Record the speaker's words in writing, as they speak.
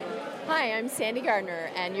Hi, I'm Sandy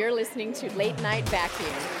Gardner, and you're listening to Late Night Vacuum.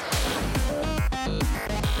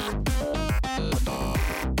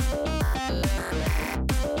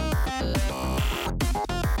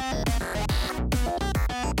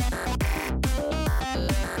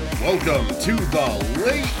 Welcome to the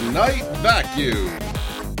Late Night Vacuum.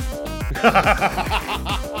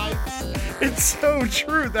 It's so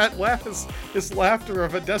true. That laugh is laughter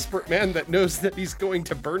of a desperate man that knows that he's going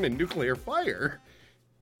to burn in nuclear fire.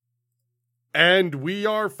 And we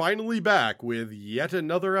are finally back with yet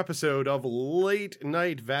another episode of Late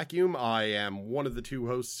Night Vacuum. I am one of the two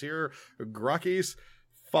hosts here, Grakis,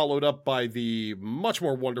 followed up by the much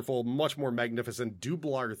more wonderful, much more magnificent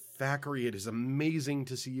Dublar Thackeray. It is amazing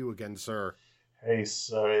to see you again, sir. Hey,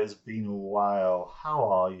 sir, it's been a while. How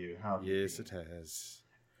are you? Yes, it has.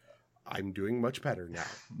 I'm doing much better now.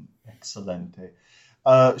 Excellent.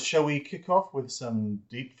 Shall we kick off with some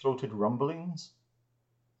deep-throated rumblings?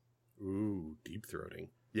 Ooh, deep-throating.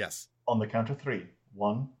 Yes. On the count of three.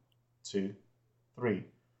 1, 2, 3.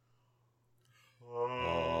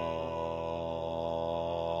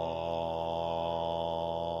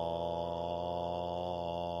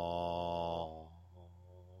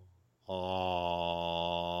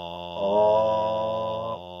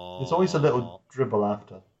 There's always a little dribble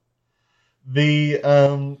after. You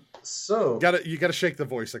gotta shake the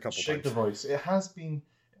voice a couple times. Shake the voice. It has been.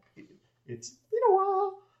 It's been a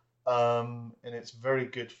while. And it's very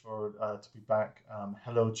good for to be back.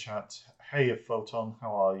 Hello, chat. Hey, Photon.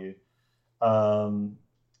 How are you?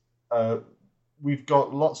 We've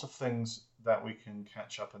got lots of things that we can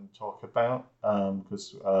catch up and talk about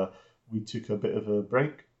because we took a bit of a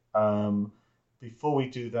break. Before we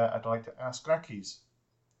do that, I'd like to ask Grakis,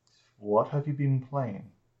 what have you been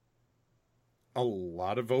playing? A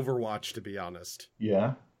lot of Overwatch, to be honest.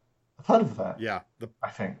 Yeah, I've heard of that. Yeah, I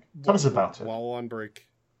think. Tell us about it. While on break.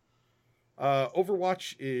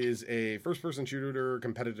 Overwatch is a first-person shooter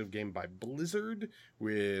competitive game by Blizzard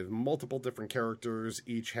with multiple different characters,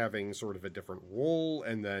 each having sort of a different role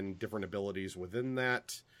and then different abilities within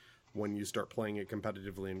that. When you start playing it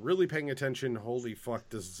competitively and really paying attention, holy fuck,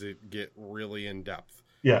 does it get really in-depth.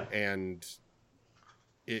 Yeah. And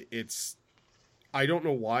it's... I don't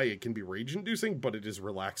know why it can be rage-inducing, but it is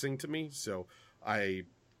relaxing to me, so I,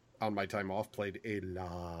 on my time off, played a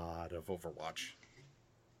lot of Overwatch.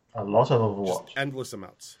 A lot of Overwatch. Just endless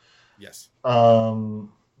amounts. Yes.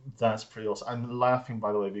 That's pretty awesome. I'm laughing,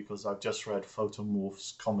 by the way, because I've just read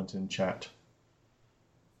Photomorph's comment in chat.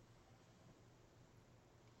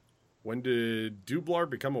 When did Dublar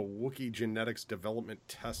become a Wookiee genetics development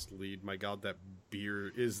test lead? My God, that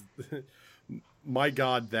beard is... My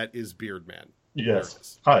God, that is Beardman.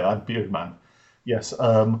 Yes. Hi, I'm Beardman. Yes.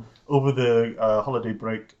 Over the holiday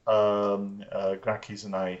break, Grakis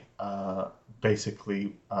and I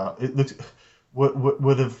basically it looked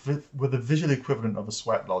we're the visual equivalent of a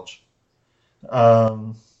sweat lodge.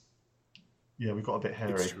 Yeah, we got a bit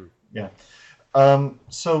hairy. It's true. Yeah.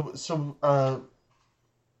 So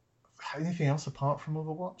anything else apart from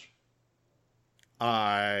Overwatch?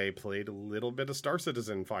 I played a little bit of Star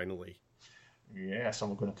Citizen finally. Yes, and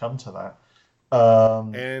we're going to come to that.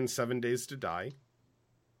 And 7 Days to Die.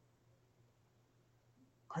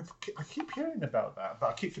 I keep hearing about that,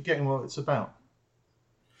 but I keep forgetting what it's about.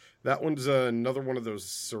 That one's another one of those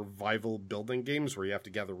survival building games where you have to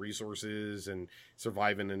gather resources and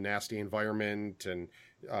survive in a nasty environment and,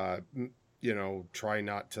 try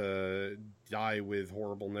not to die with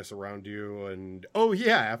horribleness around you. And, oh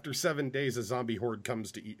yeah, after 7 days, a zombie horde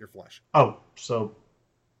comes to eat your flesh. Oh, so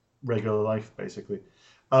regular life, basically.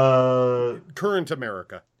 Current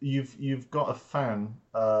America. You've got a fan.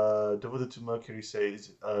 Devoted to Mercury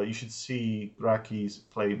says you should see Grakis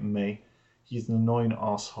play May. He's an annoying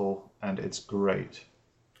asshole, and it's great.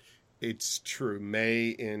 It's true. May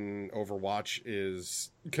in Overwatch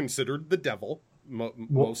is considered the devil.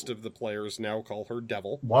 Most of the players now call her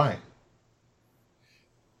devil. Why?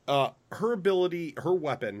 Her ability, her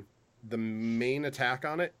weapon, the main attack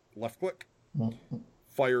on it, left click,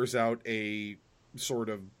 fires out a sort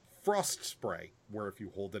of frost spray, where if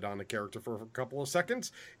you hold it on a character for a couple of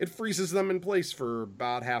seconds, it freezes them in place for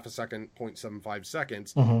about half a second, 0.75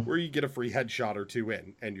 seconds, where you get a free headshot or two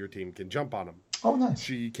in, and your team can jump on them. Oh, nice.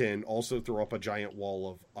 She can also throw up a giant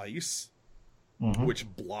wall of ice, which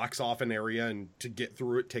blocks off an area, and to get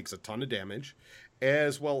through it takes a ton of damage,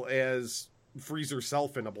 as well as freeze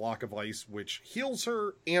herself in a block of ice, which heals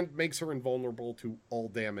her and makes her invulnerable to all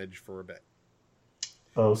damage for a bit.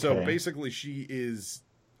 Okay. So basically she is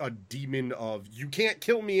a demon of, you can't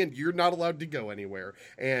kill me and you're not allowed to go anywhere.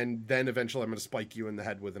 And then eventually I'm going to spike you in the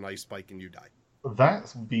head with an ice spike and you die.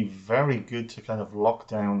 that would be very good to kind of lock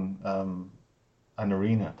down an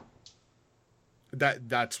arena.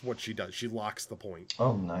 That's what she does. She locks the point.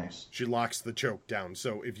 Oh, nice. She locks the choke down.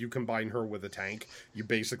 So if you combine her with a tank, you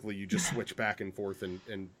just switch back and forth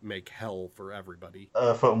and make hell for everybody.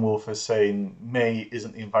 Photon Wolf is saying May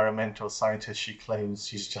isn't the environmental scientist she claims.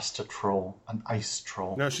 She's just a troll, an ice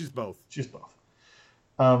troll. No, she's both. She's both.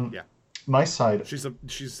 Yeah. My side. She's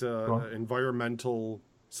a environmental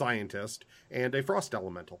scientist and a frost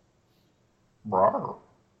elemental. Rawr.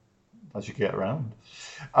 As you get around.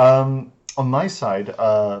 On my side,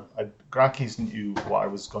 Graki's knew what I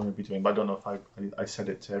was going to be doing, but I don't know if I said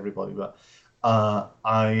it to everybody. But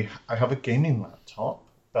I have a gaming laptop,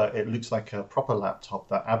 but it looks like a proper laptop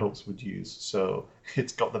that adults would use. So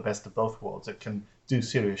it's got the best of both worlds. It can do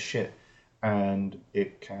serious shit, and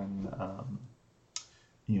it can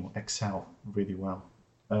excel really well.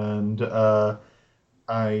 And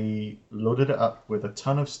I loaded it up with a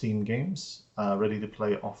ton of Steam games ready to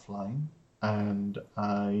play offline, and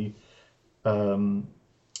I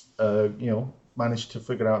managed to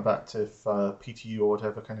figure out that if PTU or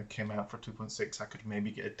whatever kind of came out for 2.6, I could maybe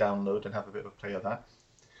get a download and have a bit of a play of that.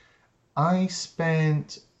 I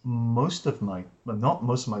spent not most of my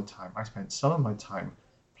time, I spent some of my time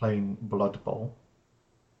playing Blood Bowl.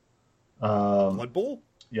 Blood Bowl?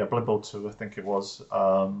 Yeah, Blood Bowl 2, I think it was.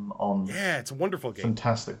 Yeah, it's a wonderful game.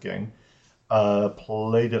 Fantastic game.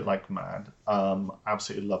 Played it like mad.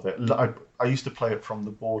 Absolutely love it. I used to play it from the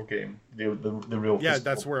board game, the real. Yeah, physical.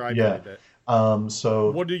 that's where I played it. So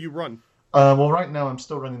what do you run? Well, right now I'm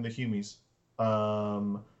still running the Humies.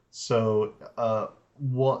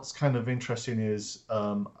 What's kind of interesting is,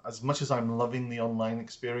 as much as I'm loving the online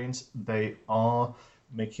experience, they are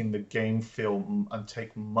making the game feel and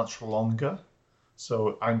take much longer.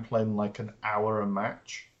 So I'm playing like an hour a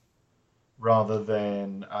match, rather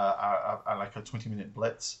than like a 20-minute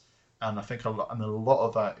blitz. And I think a lot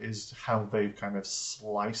of that is how they've kind of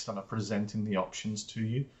sliced and are presenting the options to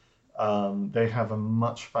you. They have a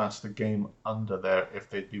much faster game under there if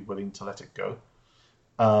they'd be willing to let it go.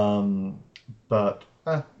 But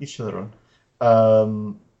each to their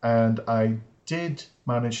own. And I did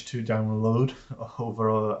manage to download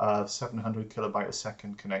over a 700 kilobyte a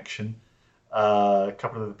second connection, a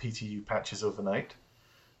couple of the PTU patches overnight.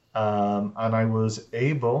 And I was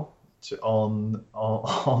able to,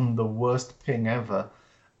 on the worst ping ever,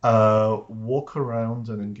 walk around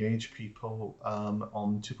and engage people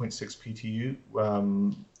on 2.6 PTU,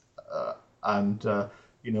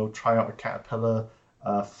 and try out a caterpillar,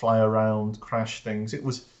 fly around, crash things. It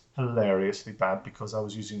was hilariously bad because I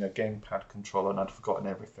was using a gamepad controller and I'd forgotten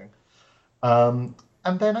everything.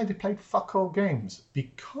 And then I played fuck all games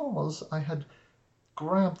because I had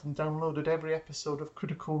grabbed and downloaded every episode of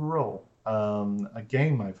Critical Role, a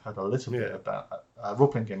game I've had a little bit about, a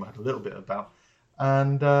role-playing game I had a little bit about,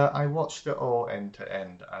 and I watched it all end to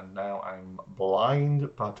end, and now I'm blind,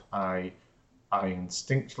 but I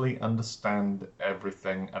instinctively understand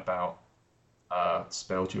everything about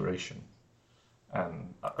spell duration.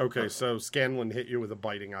 And okay, so Scanlan hit you with a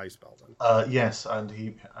biting eye spell then. Yes, and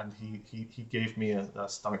he gave me a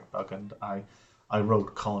stomach bug, and I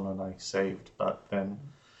rolled con and I saved, but then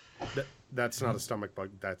that's not a stomach bug.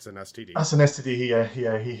 That's an STD. That's an STD.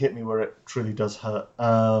 Yeah, he hit me where it truly does hurt.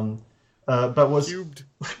 But was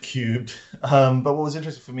cubed. But what was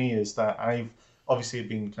interesting for me is that I've obviously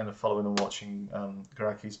been kind of following and watching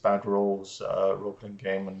Garaki's Bad Rolls role-playing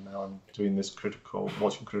game, and now I'm doing this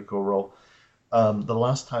watching Critical Role. The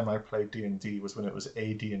last time I played D&D was when it was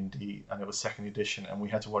AD&D, and it was 2nd edition, and we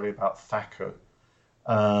had to worry about Thacker.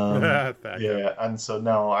 Yeah, and so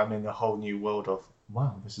now I'm in a whole new world of,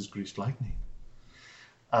 wow, this is Greased Lightning.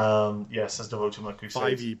 Yes, as devoted to my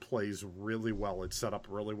Crusades. 5e plays really well. It's set up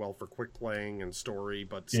really well for quick playing and story,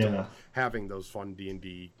 but still having those fun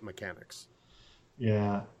D&D mechanics.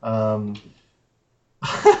 Yeah.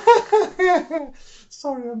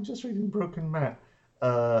 Sorry, I'm just reading Broken Matt.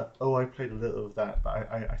 I played a little of that,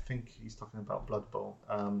 but I think he's talking about Blood Bowl.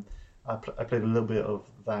 I played a little bit of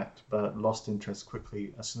that, but lost interest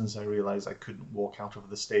quickly as soon as I realized I couldn't walk out of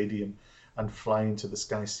the stadium and fly into the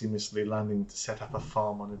sky seamlessly, landing to set up a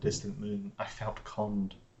farm on a distant moon. I felt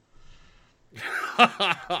conned.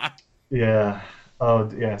 Yeah. Oh,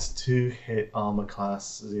 yes. 2-hit armor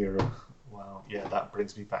class 0. Wow. Yeah, that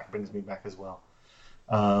brings me back as well.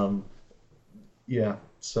 Yeah.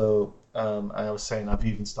 So I was saying I've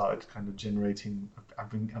even started kind of generating.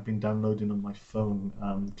 I've been downloading on my phone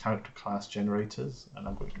character class generators, and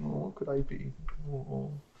I'm going, oh, what could I be?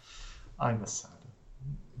 Oh, I'm a sad.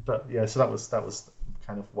 But yeah, so that was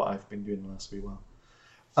kind of what I've been doing the last wee while.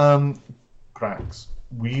 Grax,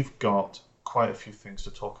 we've got quite a few things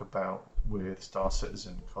to talk about with Star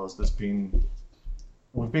Citizen because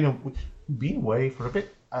we've been away for a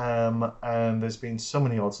bit, and there's been so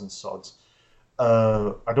many odds and sods.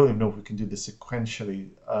 I don't even know if we can do this sequentially.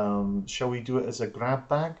 Shall we do it as a grab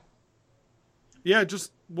bag? Yeah,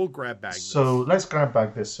 we'll grab bag this. So let's grab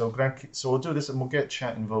bag this. So we'll do this and we'll get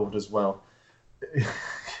chat involved as well.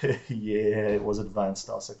 Yeah, it was advanced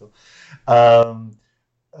Star Cycle.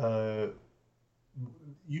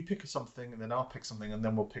 You pick something and then I'll pick something and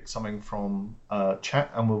then we'll pick something from chat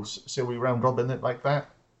and we'll say we round robin it like that,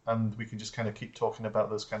 and we can just kind of keep talking about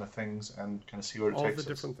those kind of things and kind of see where it takes us. All the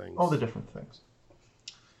different things. All the different things.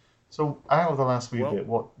 So out of the last wee bit,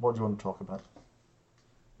 what do you want to talk about?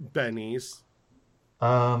 Bennies.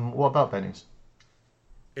 What about Bennies?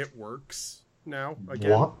 It works now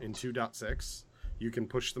again in 2.6. You can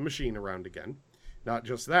push the machine around again. Not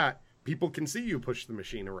just that, people can see you push the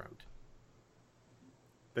machine around.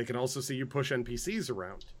 They can also see you push NPCs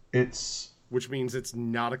around. Which means it's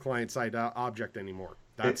not a client-side object anymore.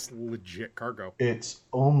 That's legit cargo. It's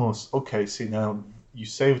almost... Okay, see, now, you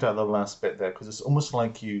saved out the last bit there, because it's almost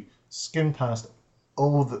like you skimmed past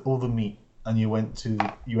all the meat, and you went to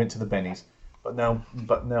the bennies. But now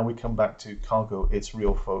we come back to cargo. It's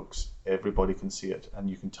real, folks. Everybody can see it, and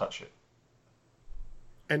you can touch it.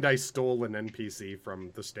 And I stole an NPC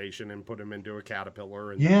from the station and put him into a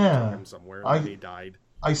caterpillar, and then took him somewhere, and then he died.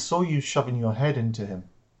 I saw you shoving your head into him.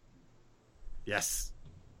 Yes,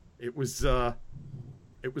 it was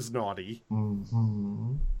naughty.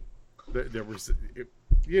 Mm-hmm. There was, it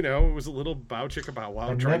was a little bow chicka bow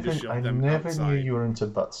wow trying to shove them outside. I never knew you were into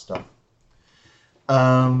butt stuff.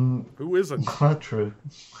 Who isn't? True.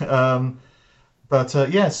 So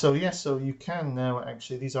you can now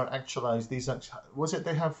actually. These are actualized. They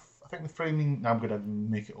have. I think the framing. Now I'm going to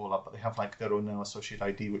make it all up, but they have like their own now associate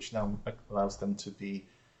ID, which now allows them to be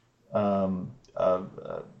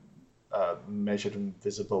measured and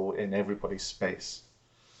visible in everybody's space,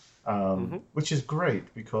 which is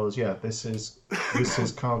great because this is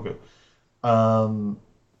cargo,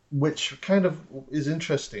 which kind of is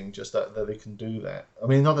interesting. Just that they can do that. I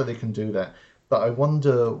mean, not that they can do that, but I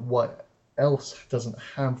wonder what else doesn't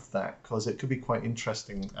have that, because it could be quite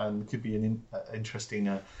interesting and could be an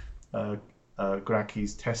interesting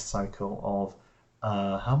Graki's test cycle of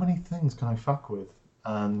how many things can I fuck with,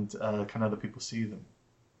 and can other people see them?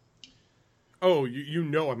 Oh,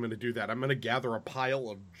 I'm going to do that. I'm going to gather a pile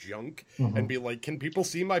of junk and be like, can people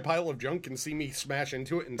see my pile of junk and see me smash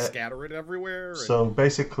into it and scatter it everywhere? So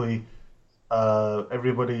basically,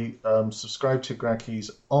 everybody subscribe to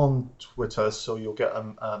Graki's on Twitter, so you'll get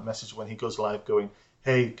a message when he goes live going,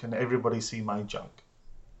 hey, can everybody see my junk?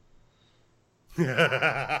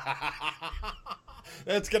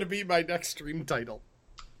 That's going to be my next stream title.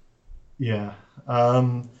 Yeah.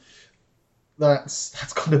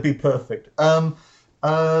 That's going to be perfect.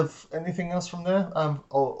 Anything else from there?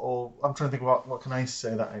 Or I'm trying to think about what can I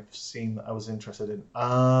say that I've seen that I was interested in.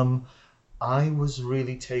 I was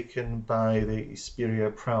really taken by the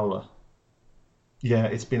Isperia Prowler. Yeah,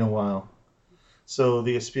 it's been a while. So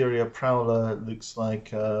the Isperia Prowler looks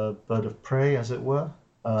like a bird of prey, as it were.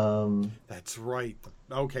 That's right.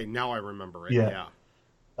 Okay, now I remember it. Yeah.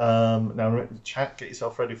 Now, chat, get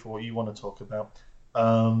yourself ready for what you want to talk about.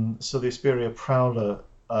 So the Isperia Prowler,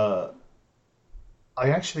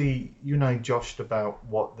 you and I joshed about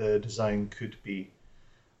what the design could be.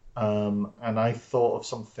 And I thought of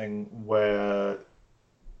something where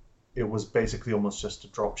it was basically almost just a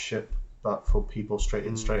drop ship, but for people straight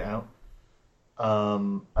in, straight out.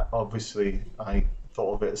 Obviously, I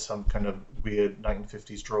thought of it as some kind of weird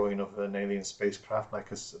 1950s drawing of an alien spacecraft, like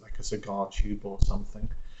a cigar tube or something.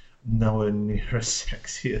 Nowhere near as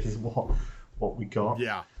sexy as what we got.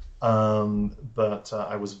 Yeah. But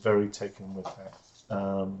I was very taken with that.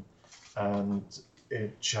 And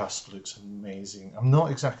it just looks amazing. I'm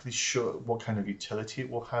not exactly sure what kind of utility it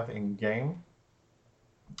will have in game.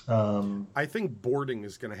 I think boarding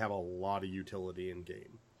is going to have a lot of utility in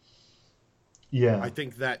game. Yeah. I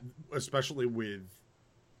think that, especially with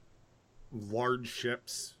large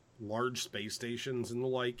ships, large space stations and the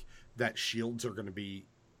like, that shields are going to be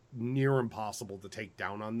near impossible to take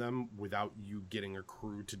down on them without you getting a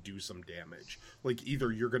crew to do some damage. Like,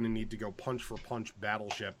 either you're going to need to go punch for punch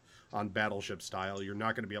battleship on battleship style. You're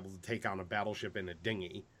not going to be able to take on a battleship in a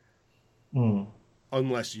dinghy.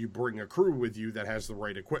 Unless you bring a crew with you that has the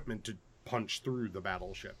right equipment to punch through the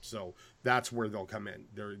battleship. So that's where they'll come in.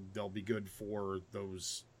 They'll be good for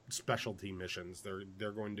those specialty missions.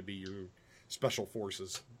 They're going to be your special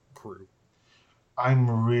forces crew.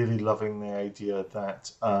 I'm really loving the idea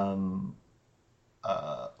that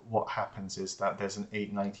what happens is that there's an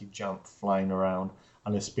 890 jump flying around,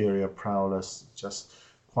 and Asperia Prowlers just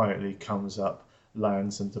quietly comes up,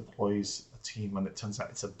 lands, and deploys a team, and it turns out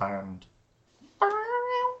it's a band.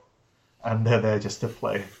 And they're there just to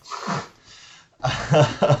play.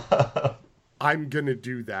 I'm going to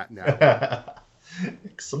do that now.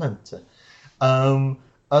 Excellent.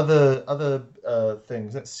 Other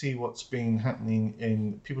things. Let's see what's been happening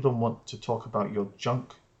in. People don't want to talk about your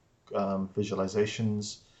junk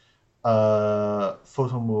visualizations.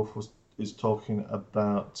 Photomorph is talking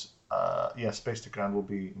about Space to Ground will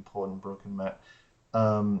be important. Broken Matt.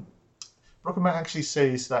 Broken Matt actually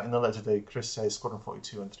says that in the letter today, Chris says Squadron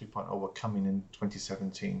 42 and 3.0 were coming in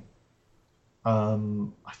 2017. I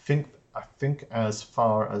think as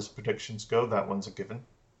far as predictions go, that one's a given.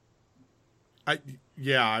 I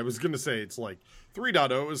was going to say it's like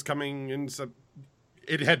 3.0 is coming in.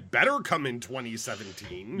 It had better come in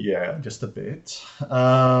 2017. Yeah, just a bit.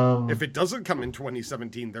 If it doesn't come in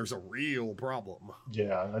 2017, there's a real problem.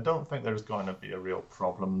 Yeah, I don't think there's going to be a real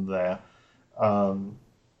problem there.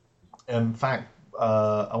 In fact,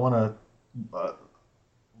 I want to.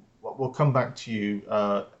 We'll come back to you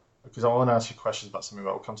because I want to ask you questions about something,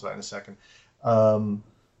 but we'll come to that in a second.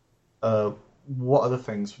 What other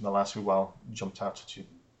things from the last wee while jumped out at you?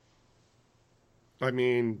 I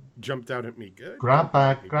mean, jumped out at me good. Grab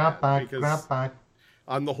bag.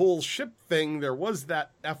 On the whole ship thing, there was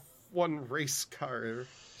that F1 race car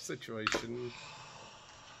situation.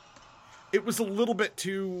 It was a little bit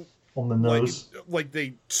too on the nose. Like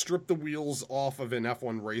they stripped the wheels off of an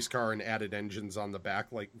F1 race car and added engines on the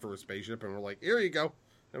back, like for a spaceship, and we're like, here you go.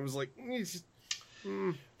 And it was like, I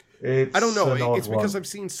don't know. It's because I've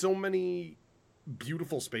seen so many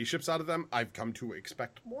beautiful spaceships out of them. I've come to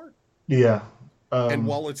expect more. Yeah. And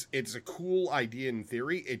while it's a cool idea in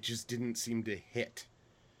theory, it just didn't seem to hit.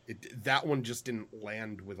 That one just didn't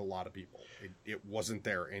land with a lot of people. It wasn't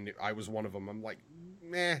there, and I was one of them. I'm like,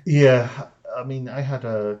 meh. Yeah, I mean, I had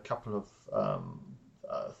a couple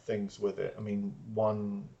of things with it. I mean,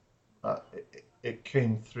 one, it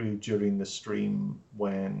came through during the stream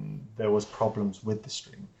when there was problems with the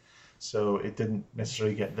stream, so it didn't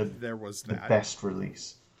necessarily get the best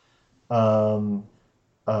release.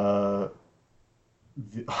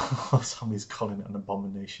 Somebody's calling it an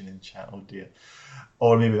abomination in chat. Oh dear.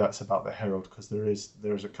 Or maybe that's about the Herald, because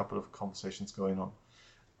there's a couple of conversations going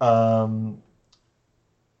on.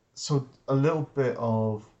 So a little bit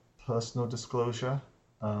of personal disclosure.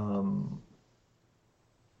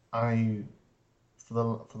 I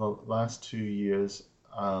for the last 2 years,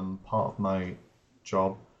 part of my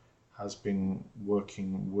job has been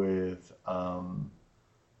working with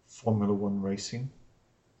Formula One racing.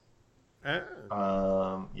 Don't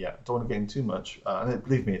want to get into too much. And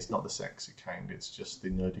believe me, it's not the sexy kind. It's just the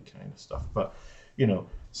nerdy kind of stuff. But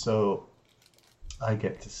so I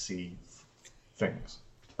get to see things.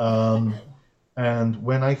 And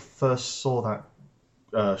when I first saw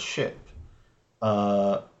that ship,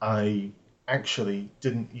 I actually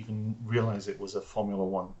didn't even realize it was a Formula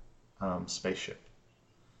One spaceship.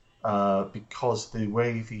 Because the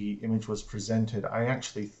way the image was presented, I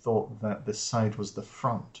actually thought that the side was the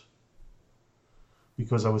front.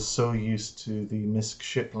 Because I was so used to the MISC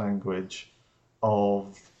ship language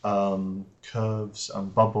of curves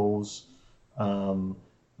and bubbles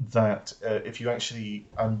that if you actually,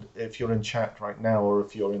 and if you're in chat right now or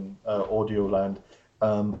if you're in audio land,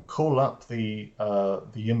 call up the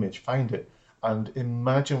image, find it, and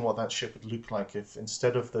imagine what that ship would look like if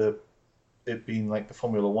instead of it being like the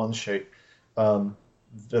Formula One shape,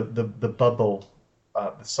 the bubble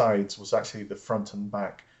at the sides was actually the front and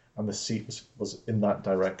back. And the seat was in that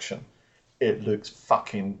direction. It looks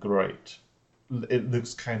fucking great. It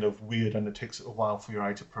looks kind of weird, and it takes a while for your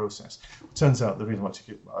eye to process. It turns out the reason why it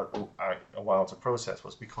took a while to process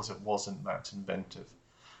was because it wasn't that inventive.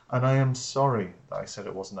 And I am sorry that I said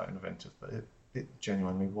it wasn't that inventive, but it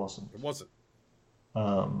genuinely wasn't. It wasn't.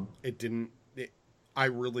 It didn't. I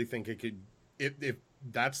really think it could. If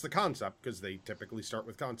that's the concept, because they typically start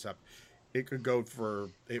with concept. It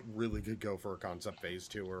really could go for a concept phase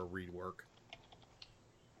 2 or a rework.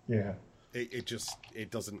 Yeah. It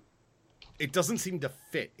doesn't seem to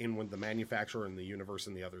fit in with the manufacturer and the universe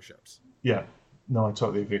and the other ships. Yeah. No, I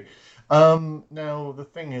totally agree. Now, the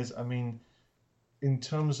thing is, I mean, in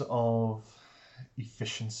terms of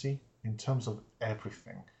efficiency, in terms of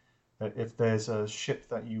everything, if there's a ship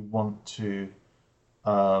that you want to,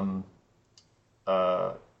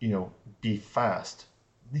 be fast,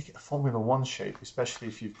 make it a Formula One shape, especially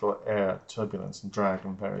if you've got air, turbulence, and drag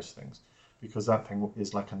and various things, because that thing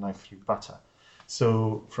is like a knife through butter.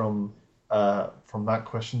 So from that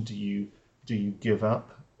question, do you do you give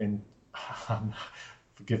up in?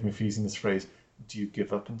 Forgive me for using this phrase. Do you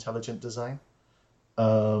give up intelligent design?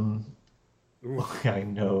 Um, Ooh, I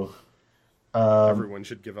know. everyone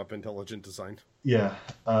should give up intelligent design. Yeah.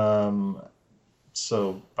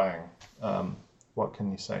 So bang. What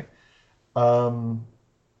can you say? Um,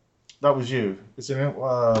 that was you, isn't it?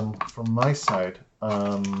 From my side,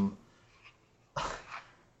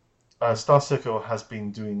 Star Circle has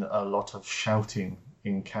been doing a lot of shouting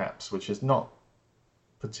in caps, which is not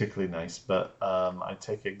particularly nice, but I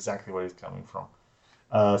take exactly where he's coming from.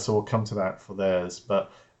 So we'll come to that for theirs.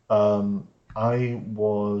 But I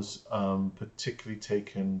was particularly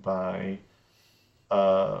taken by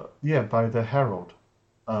by the Herald.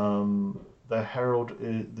 The Herald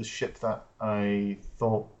is the ship that I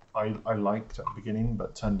thought I liked at the beginning,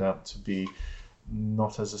 but turned out to be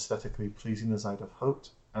not as aesthetically pleasing as I'd have hoped.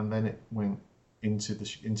 And then it went into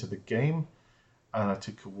the game, and I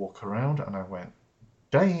took a walk around, and I went,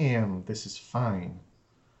 "Damn, this is fine."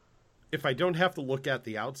 If I don't have to look at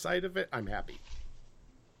the outside of it, I'm happy.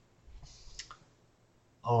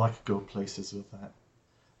 Oh, I could go places with that.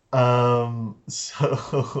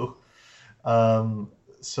 So, um,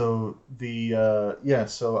 so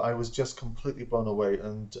I was just completely blown away,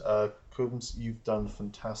 and Prudence, you've done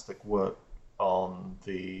fantastic work on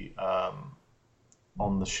the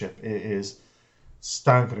ship. It is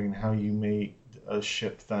staggering how you made a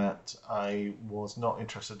ship that I was not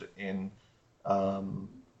interested in,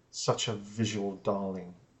 such a visual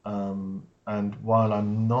darling. And while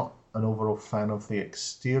I'm not an overall fan of the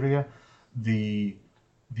exterior, the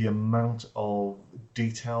amount of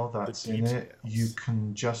detail that's in it, you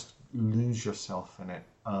can just lose yourself in it.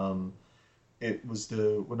 It was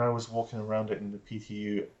when I was walking around it in the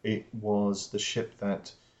PTU, it was the ship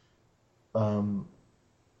that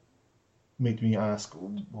made me ask,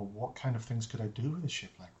 well, what kind of things could I do with a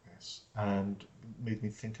ship like this? And made me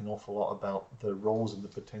think an awful lot about the roles and the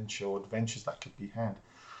potential adventures that could be had.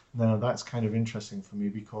 Now, that's kind of interesting for me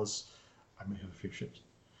because I may have a few ships.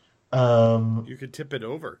 You could tip it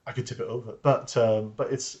over. I could tip it over, but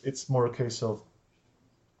it's more a case of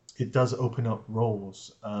it does open up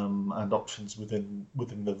roles and options within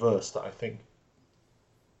the verse that I think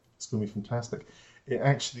it's going to be fantastic. It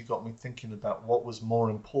actually got me thinking about what was more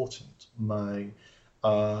important: my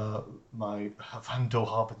Vandal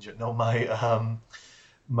Harbinger, no, my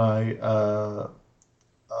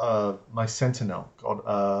Sentinel.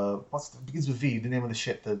 God, begins with V? The name of the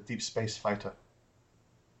ship, the Deep Space Fighter.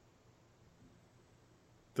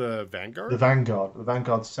 The Vanguard? The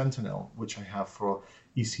Vanguard Sentinel, which I have for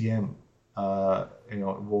ECM,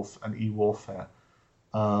 Wolf and E-Warfare.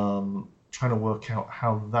 Trying to work out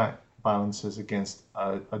how that balances against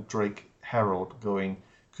a Drake Herald going,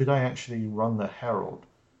 could I actually run the Herald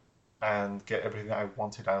and get everything that I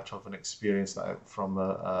wanted out of an experience from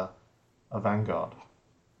a Vanguard?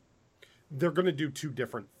 They're going to do two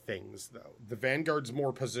different things, though. The Vanguard's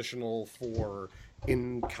more positional for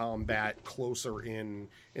in combat, closer in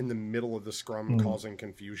the middle of the scrum, causing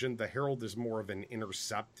confusion. The Herald is more of an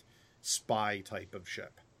intercept spy type of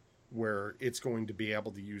ship, where it's going to be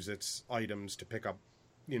able to use its items to pick up,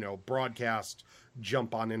 broadcast,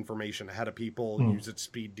 jump on information ahead of people, use its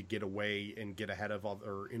speed to get away and get ahead of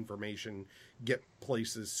other information, get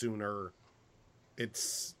places sooner.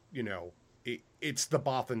 It's, it's the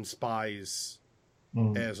Bothan spies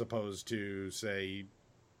as opposed to, say,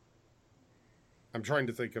 I'm trying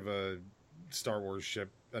to think of a Star Wars ship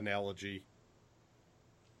analogy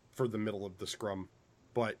for the middle of the scrum,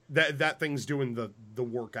 but that thing's doing the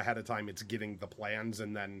work ahead of time. It's getting the plans,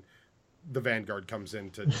 and then the Vanguard comes in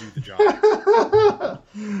to do the job.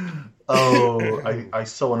 I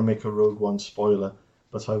still want to make a Rogue One spoiler,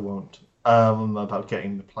 but I won't. About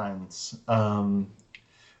getting the plans.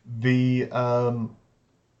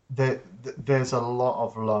 There's a lot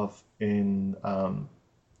of love in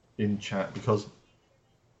chat, because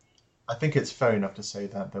I think it's fair enough to say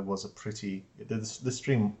that there was the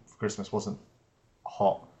stream for Christmas wasn't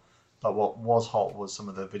hot, but what was hot was some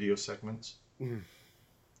of the video segments.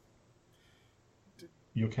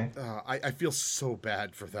 You okay? I feel so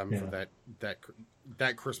bad for them for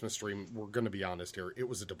that Christmas stream. We're going to be honest here; it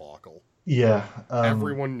was a debacle. Yeah,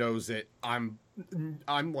 everyone knows it. I'm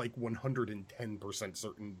like 110%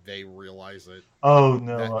 certain they realize it. Oh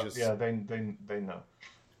no! They know.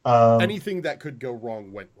 Anything that could go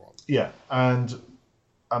wrong went wrong. Yeah, and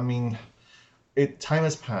I mean, time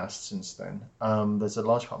has passed since then. There's a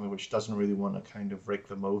large part of me which doesn't really want to kind of rake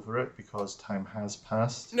them over it, because time has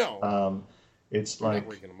passed. No. It's You're like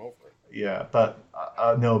not raking them over it. Yeah, but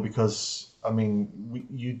no, because I mean,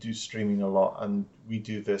 you do streaming a lot, and we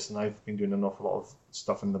do this, and I've been doing an awful lot of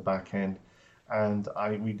stuff in the back end. and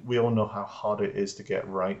we all know how hard it is to get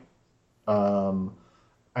right.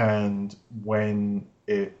 And when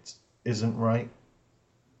it isn't right,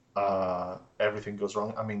 everything goes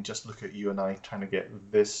wrong. I mean, just look at you and I trying to get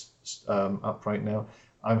this up right now.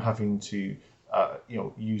 I'm having to,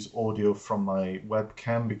 use audio from my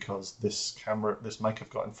webcam because this mic I've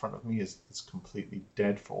got in front of me is completely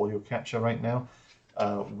dead for audio capture right now.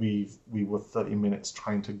 We were 30 minutes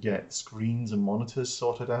trying to get screens and monitors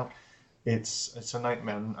sorted out. It's a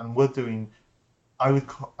nightmare, and we're doing. I would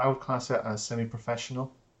class it as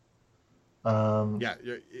semi-professional.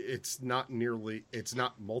 It's not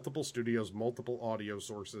multiple studios, multiple audio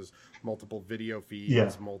sources, multiple video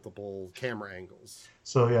feeds, multiple camera angles.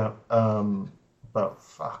 So but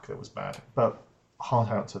fuck, it was bad. But heart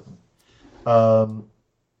out to them.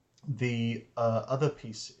 The other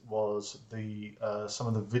piece was some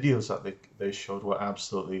of the videos that they showed were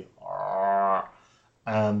absolutely,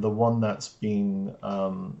 and the one that's been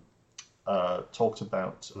talked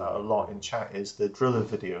about a lot in chat is the Driller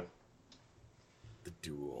video. The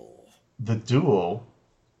Duel. The Duel?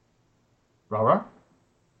 Rara?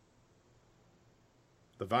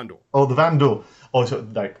 The Vandal. Oh, the Vandal. Oh, so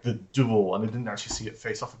like the Duel, and I didn't actually see it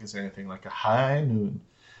face off against anything like a High Noon.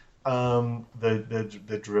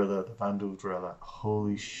 The Driller, the Vandal Driller.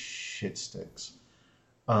 Holy shit sticks.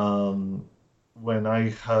 When I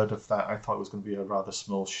heard of that, I thought it was going to be a rather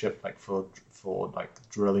small ship, like for like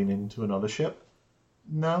drilling into another ship.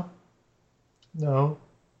 No.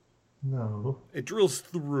 It drills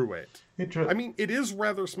through it. I mean, it is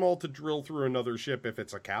rather small to drill through another ship if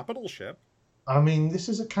it's a capital ship. I mean, this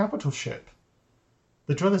is a capital ship.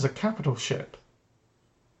 The Drill is a capital ship.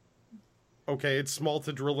 Okay, it's small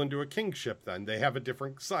to drill into a king ship then. They have a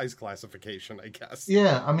different size classification, I guess.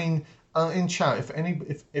 Yeah, I mean, in chat,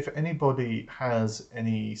 if anybody has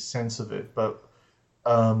any sense of it, but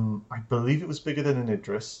I believe it was bigger than an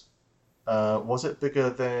Idris. Was it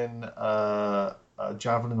bigger than a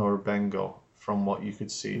Javelin or a Bengal, from what you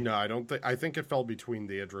could see? No, I think it fell between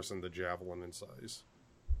the Idris and the Javelin in size.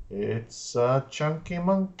 It's a chunky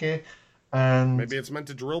monkey, and maybe it's meant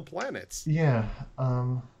to drill planets. Yeah,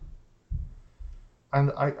 and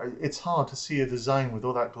it's hard to see a design with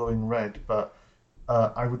all that glowing red, but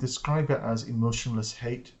I would describe it as emotionless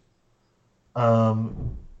hate.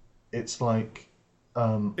 It's like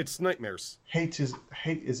it's nightmares. Hate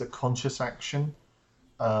is a conscious action,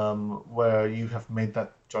 where you have made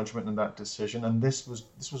that judgment and that decision, and this was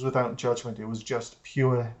without judgment. It was just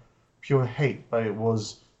pure hate, but it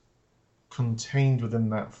was contained within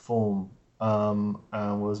that form. And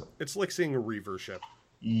was. It's like seeing a Reaver ship.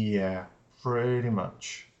 Yeah, pretty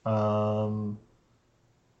much. Yeah.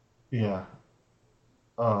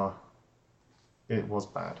 It was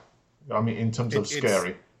bad. I mean, in terms of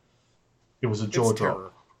scary, it was a jaw drop.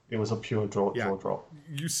 Terror. It was a pure jaw drop.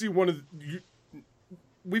 You see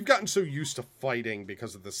we've gotten so used to fighting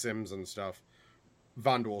because of the Sims and stuff,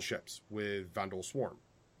 Vandal ships with Vandal Swarm.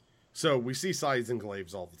 So we see Scythes and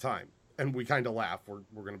Glaives all the time, and we kind of laugh. We're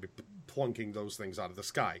going to be plunking those things out of the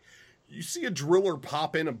sky. You see a driller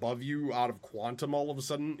pop in above you out of quantum all of a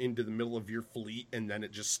sudden into the middle of your fleet, and then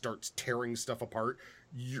it just starts tearing stuff apart.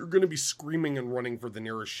 You're going to be screaming and running for the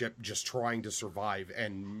nearest ship, just trying to survive,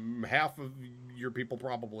 and half of your people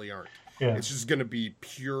probably aren't. Yeah. It's just going to be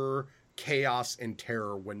pure chaos and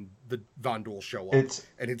terror when the Vandal show up,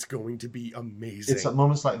 and it's going to be amazing. It's at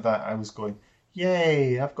moments like that I was going,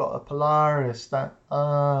 yay, I've got a Polaris, that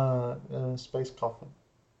space coffin.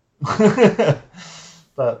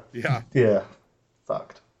 But yeah,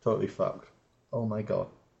 fucked, totally fucked. Oh my god.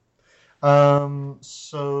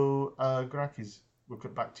 So Grakis, we'll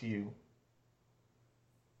get back to you.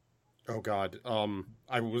 Oh god.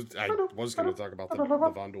 I was going to talk about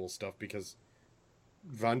the Vandal stuff, because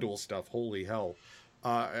Vandal stuff, holy hell.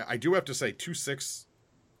 I do have to say 2.6.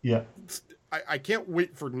 Yeah. I can't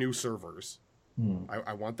wait for new servers.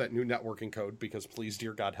 I want that new networking code, because please,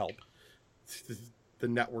 dear God, help. The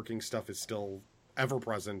networking stuff is still ever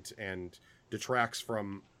present and detracts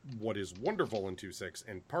from what is wonderful in 2.6.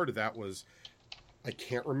 And part of that was, I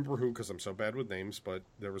can't remember who, because I'm so bad with names, but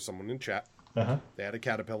there was someone in chat. Uh-huh. They had a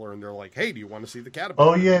caterpillar, and they're like, hey, do you want to see the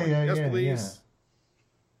caterpillar? Oh, yeah, like, yeah, yes, yeah, please. yeah.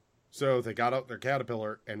 So they got out their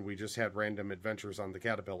caterpillar, and we just had random adventures on the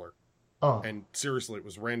caterpillar. Oh. And seriously, it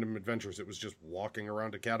was random adventures. It was just walking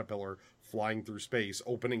around a caterpillar, flying through space,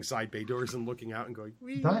 opening side bay doors and looking out and going,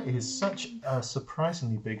 wee. That is such a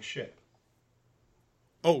surprisingly big ship.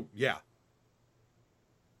 Oh, yeah.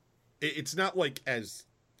 It's not like as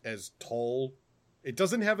tall. It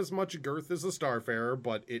doesn't have as much girth as a Starfarer,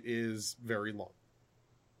 but it is very long.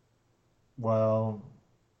 Well,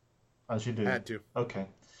 as you do. Had to. Okay.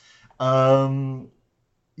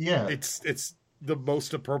 Yeah. It's the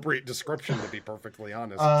most appropriate description, to be perfectly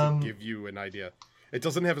honest, to Um, give you an idea. It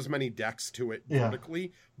doesn't have as many decks to it yeah.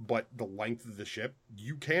 vertically, but the length of the ship,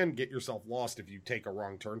 you can get yourself lost if you take a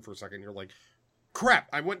wrong turn for a second. You're like, crap,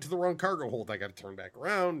 I went to the wrong cargo hold. I got to turn back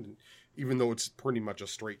around, even though it's pretty much a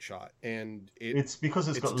straight shot. And It's because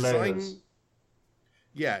it's got design, layers.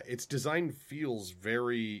 yeah, its design feels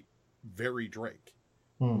very, very Drake.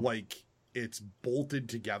 Like it's bolted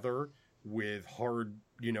together with hard,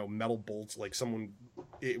 metal bolts. Like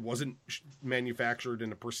it wasn't manufactured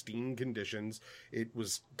in a pristine conditions. It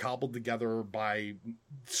was cobbled together by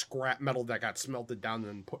scrap metal that got smelted down and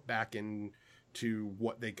then put back into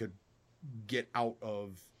what they could get out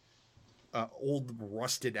of old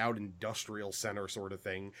rusted out industrial center sort of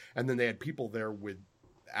thing. And then they had people there with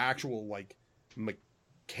actual like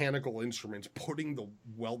mechanical instruments putting the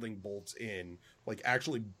welding bolts in, like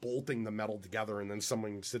actually bolting the metal together, and then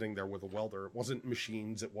someone sitting there with a welder. It wasn't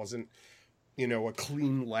machines. It wasn't, a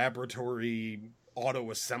clean laboratory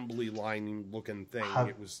auto assembly line looking thing.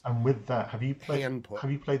 It was. And with that, have you played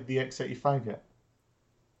the X85 yet?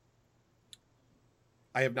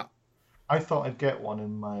 I have not. I thought I'd get one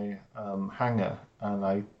in my hangar, and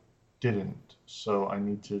I didn't. So I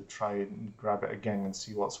need to try and grab it again and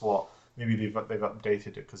see what's what. Maybe they've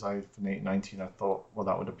updated it, because for the 819 I thought, well,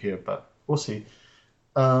 that would appear, but we'll see.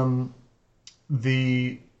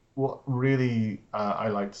 What really I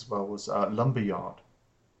liked as well was Lumberyard,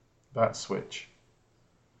 that switch.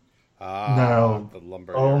 Now, the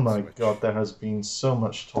Lumberyard oh my switch. God, there has been so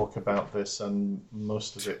much talk about this, and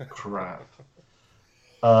most of it crap.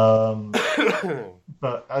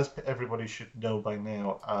 But as everybody should know by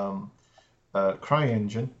now,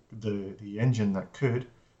 CryEngine, the engine that could,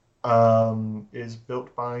 is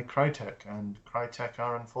built by Crytek, and Crytek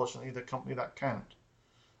are unfortunately the company that can't.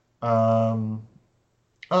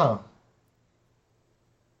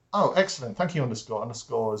 Excellent. Thank you, Underscore.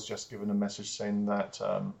 Underscore has just given a message saying that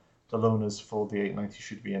the loaners for the 890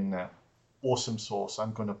 should be in there. Awesome source.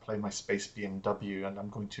 I'm going to play my Space BMW, and I'm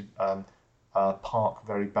going to park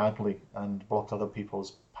very badly and block other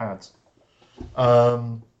people's pads.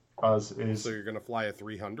 So you're going to fly a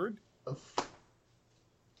 300?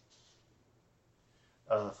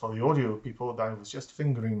 For the audio people, I was just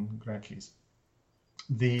fingering Grakis.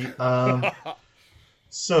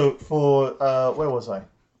 So for where was I?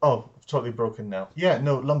 Oh, totally broken now. Yeah,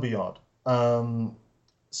 no, Lumberyard.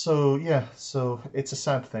 So it's a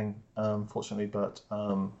sad thing, unfortunately, but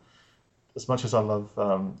as much as I love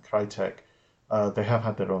Crytek, they have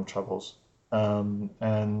had their own troubles.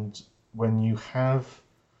 And when you have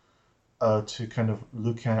to kind of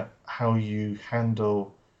look at how you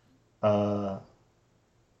handle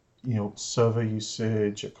server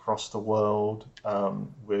usage across the world,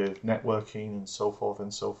 with networking and so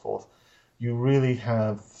forth, you really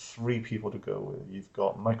have three people to go with. You've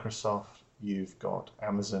got Microsoft, you've got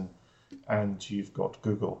Amazon, and you've got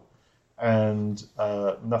Google. And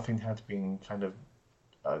nothing had been kind of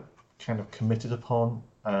committed upon,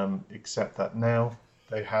 except that now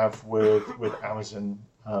they have with Amazon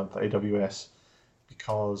for AWS,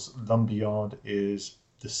 because Lumberyard is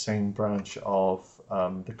the same branch of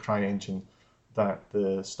the CryEngine that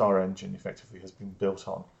the Star Engine effectively has been built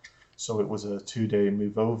on. So it was a 2-day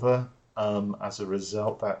move over. As a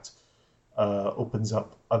result, that opens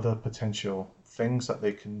up other potential things that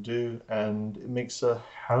they can do, and it makes a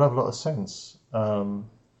hell of a lot of sense.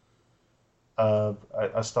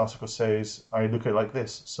 As Starticle says, I look at it like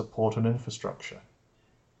this: support an infrastructure.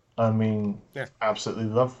 I mean, yeah. Absolutely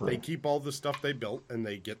lovely. They keep all the stuff they built, and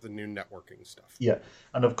they get the new networking stuff. Yeah,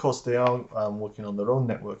 and of course they are working on their own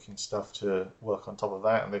networking stuff to work on top of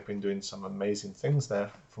that, and they've been doing some amazing things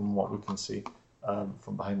there, from what we can see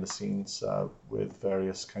from behind the scenes, with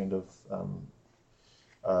various kind of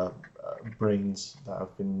brains that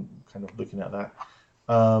have been kind of looking at that.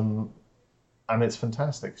 And it's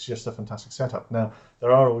fantastic. It's just a fantastic setup. Now,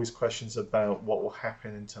 there are always questions about what will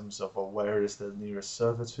happen in terms of, well, where is the nearest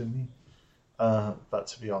server to me? But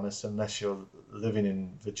to be honest, unless you're living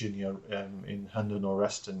in Virginia, in Herndon or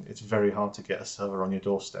Reston, it's very hard to get a server on your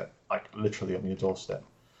doorstep, like literally on your doorstep.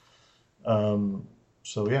 So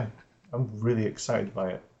yeah, I'm really excited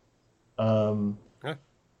by it. Yeah.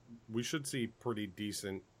 We should see pretty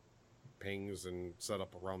decent pings and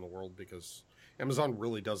setup around the world, because Amazon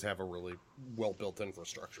really does have a really well-built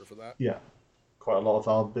infrastructure for that. Yeah, quite a lot of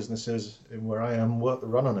our businesses in where I am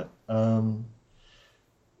run on it.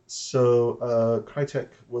 So Crytek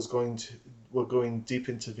were going deep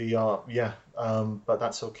into VR, yeah, but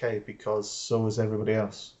that's okay, because so is everybody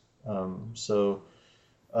else.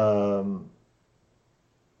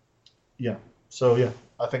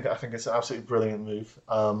 I think it's an absolutely brilliant move.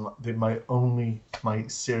 My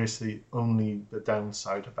seriously only the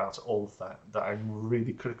downside about all of that I'm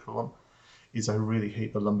really critical on is I really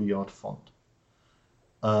hate the Lumberyard font.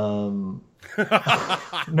 No,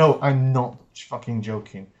 I'm not fucking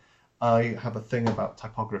joking. I have a thing about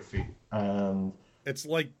typography, and it's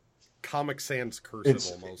like Comic Sans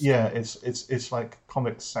cursive almost. Yeah, it's like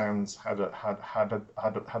Comic Sans had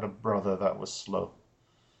a brother that was slow.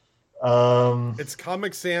 It's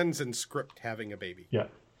Comic Sans and script having a baby. Yeah.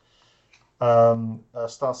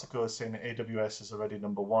 Starsico is saying that AWS is already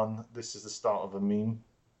number one. This is the start of a meme.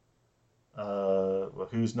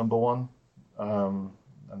 Who's number one? And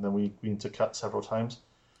then we intercut several times.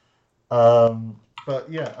 But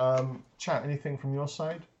yeah, chat, anything from your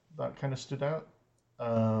side that kind of stood out?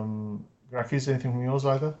 Rakis, anything from yours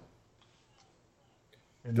either?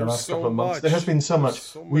 In the last couple of months, there has been so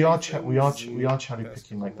much. We are cherry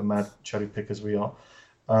picking like the mad cherry pickers we are.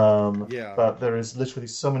 Yeah. But there is literally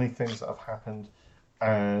so many things that have happened,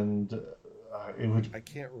 and it would. I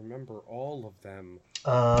can't remember all of them.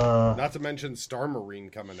 Not to mention Star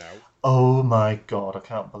Marine coming out. Oh my god! I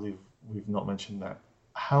can't believe we've not mentioned that.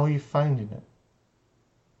 How are you finding it?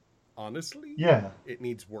 Honestly, yeah, it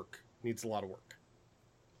needs work. Needs a lot of work.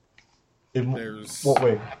 There's what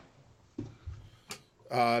way?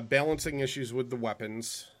 Balancing issues with the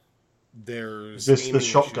weapons. There's is this the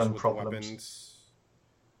shotgun problems?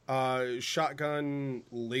 Shotgun,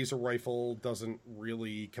 laser rifle doesn't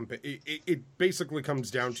really compare. It basically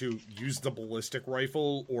comes down to use the ballistic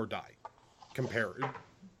rifle or die. Compare.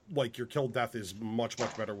 Like, your kill death is much,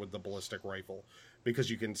 much better with the ballistic rifle because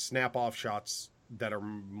you can snap off shots that are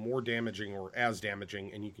more damaging or as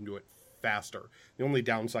damaging, and you can do it faster. The only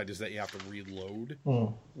downside is that you have to reload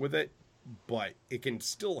with it, but it can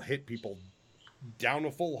still hit people down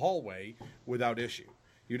a full hallway without issue.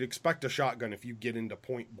 You'd expect a shotgun, if you get into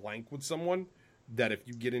point blank with someone, that if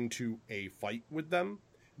you get into a fight with them,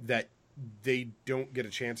 that they don't get a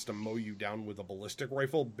chance to mow you down with a ballistic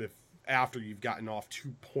rifle after you've gotten off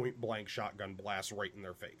 2 point blank shotgun blasts right in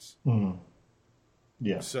their face.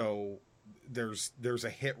 Yeah. So there's a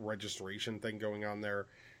hit registration thing going on there.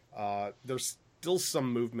 There's still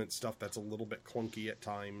some movement stuff that's a little bit clunky at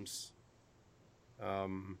times.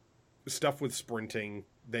 Stuff with sprinting,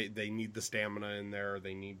 they need the stamina in there.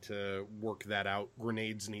 They need to work that out.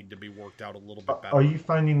 Grenades need to be worked out a little bit better. Are you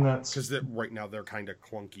finding that... Because right now they're kind of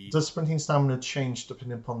clunky. Does sprinting stamina change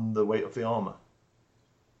depending upon the weight of the armor?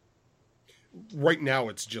 Right now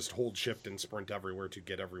it's just hold shift and sprint everywhere to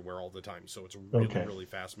get everywhere all the time. So it's really, really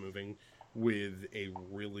fast moving with a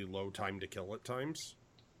really low time to kill at times.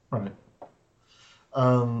 Right.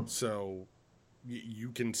 So you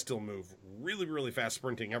can still move really, really fast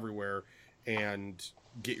sprinting everywhere and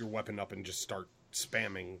get your weapon up and just start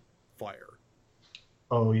spamming fire.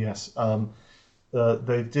 Oh, yes.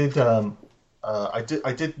 They did... I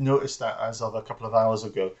did notice that as of a couple of hours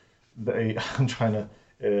ago. I'm trying to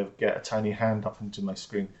get a tiny hand up into my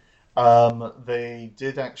screen. They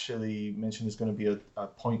did actually mention there's going to be a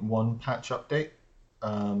 0.1 patch update,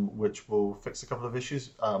 which will fix a couple of issues.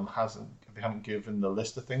 They haven't given the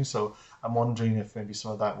list of things, so I'm wondering if maybe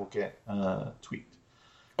some of that will get tweaked.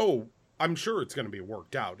 Oh, I'm sure it's going to be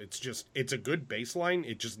worked out. It's a good baseline.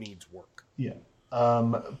 It just needs work. Yeah.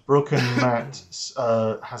 Broken Matt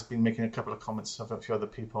has been making a couple of comments of a few other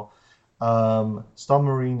people. Star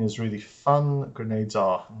Marine is really fun. Grenades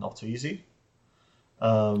are not easy.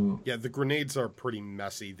 Yeah, the grenades are pretty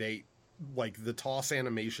messy. The toss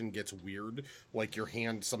animation gets weird. Like, your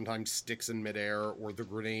hand sometimes sticks in midair, or the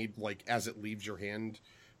grenade, like, as it leaves your hand,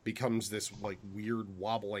 becomes this, like, weird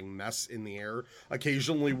wobbling mess in the air.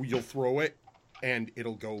 Occasionally, you'll throw it, and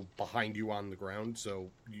it'll go behind you on the ground, so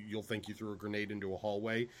you'll think you threw a grenade into a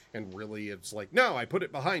hallway, and really it's like, no, I put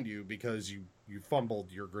it behind you because you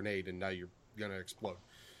fumbled your grenade, and now you're gonna explode.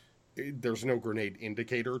 There's no grenade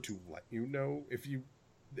indicator to let you know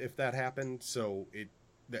if that happened, so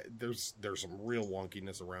there's some real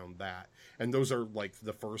wonkiness around that, and those are like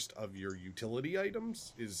the first of your utility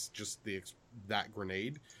items is just that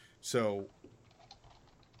grenade. So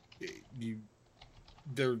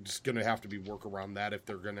there's going to have to be work around that if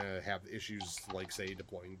they're going to have issues like, say,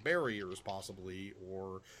 deploying barriers possibly,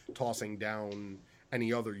 or tossing down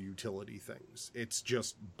any other utility things. It's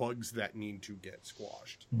just bugs that need to get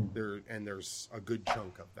squashed. There's a good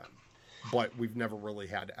chunk of them. But we've never really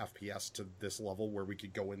had FPS to this level where we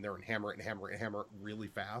could go in there and hammer it and hammer it and hammer it really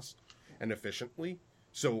fast and efficiently.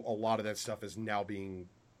 So a lot of that stuff is now being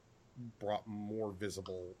brought more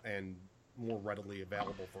visible and more readily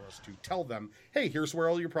available for us to tell them, hey, here's where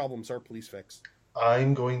all your problems are, please fix.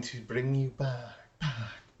 I'm going to bring you back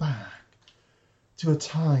to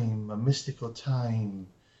a mystical time.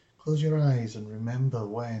 Close your eyes and remember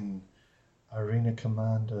when Arena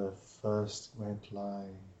Commander first went live.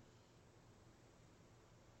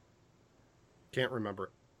 Can't remember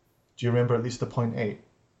it. Do you remember at least the point 8?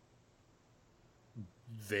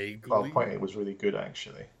 Vaguely. Well, point 8 was really good,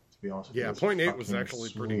 actually, to be honest with you. Yeah, point 8 was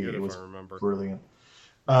actually pretty good, if I remember. Brilliant.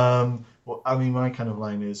 Well, I mean, my kind of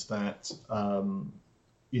line is that,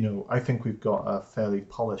 I think we've got a fairly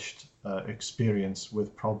polished experience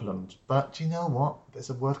with problems. But you know what? There's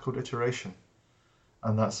a word called iteration.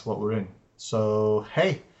 And that's what we're in. So,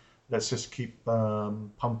 hey, let's just keep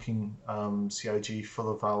pumping CIG full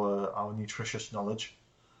of our nutritious knowledge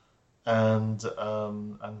and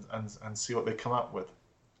see what they come up with.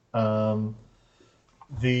 I've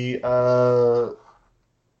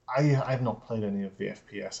not played any of the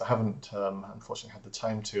FPS. I haven't, unfortunately, had the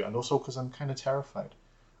time to, and also because I'm kind of terrified.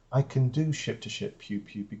 I can do ship-to-ship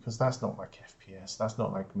pew-pew because that's not like FPS. That's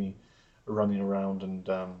not like me running around and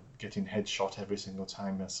getting headshot every single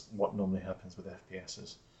time. That's what normally happens with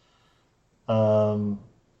FPSs. Hang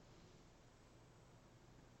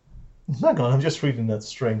on, I'm just reading that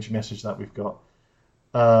strange message that we've got.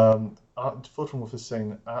 Photon Wolf is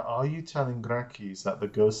saying, are you telling Grakis that the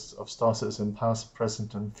ghosts of Star Citizen past,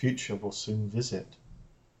 present, and future will soon visit?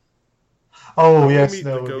 Oh yes, meet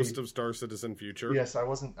no. The ghost of Star Citizen Future. Yes, I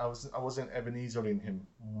wasn't Ebenezering him.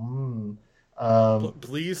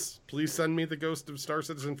 Please send me the ghost of Star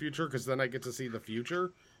Citizen Future, because then I get to see the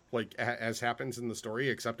future, like as happens in the story,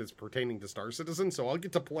 except it's pertaining to Star Citizen. So I'll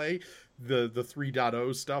get to play the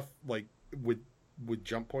 3.0 stuff like with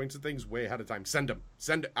jump points and things way ahead of time. Send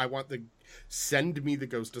me the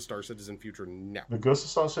ghost of Star Citizen Future now. The ghost of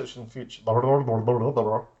Star Citizen Future.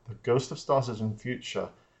 The ghost of Star Citizen Future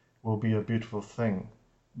will be a beautiful thing,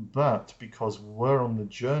 but because we're on the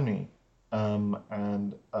journey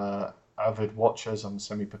and avid watchers and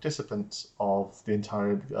semi-participants of the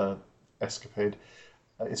entire escapade,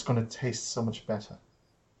 it's going to taste so much better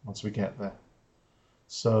once we get there.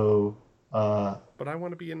 So. But I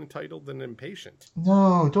want to be entitled and impatient.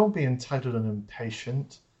 No, don't be entitled and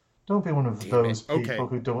impatient. Don't be one of those people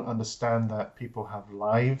who don't understand that people have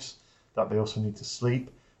lives, that they also need to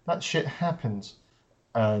sleep. That shit happens.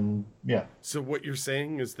 And yeah. So what you're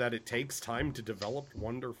saying is that it takes time to develop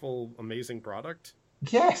wonderful, amazing product?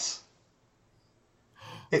 Yes.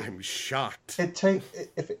 I'm shocked. It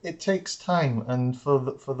takes time, and for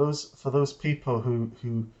those people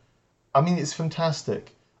who, I mean, it's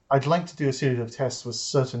fantastic. I'd like to do a series of tests with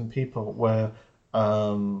certain people where,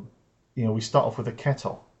 we start off with a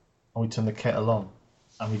kettle, and we turn the kettle on,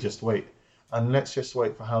 and we just wait, and let's just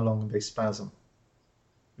wait for how long they spasm.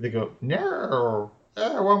 They go, no,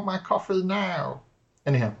 I want my coffee now.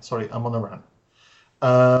 Anyhow, sorry, I'm on a rant.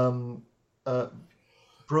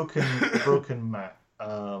 Broken Matt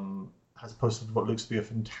has posted what looks to be a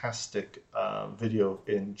fantastic video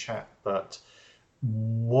in chat, but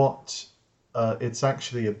what it's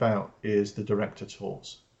actually about is the director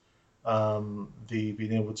tools. The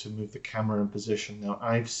being able to move the camera in position. Now,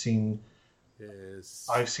 I've seen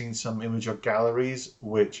some imager galleries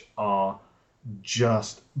which are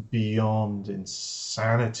just beyond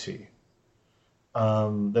insanity.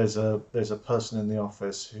 There's a person in the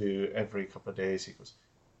office who every couple of days he goes,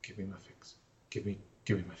 "Give me my fix, give me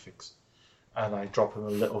my fix," and I drop him a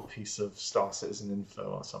little piece of Star Citizen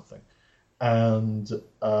info or something, and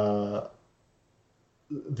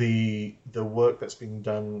the work that's being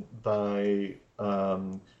done by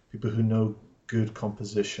people who know good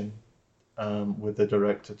composition with the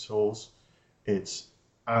director tools, it's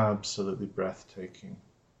absolutely breathtaking.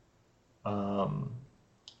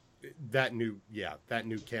 That new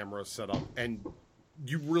camera setup, and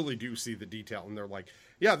you really do see the detail, and they're like,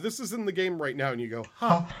 yeah, this is in the game right now, and you go,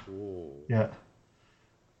 huh. Yeah.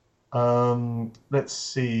 Let's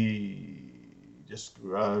see. Just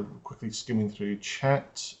quickly skimming through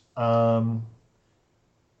chat. Xylo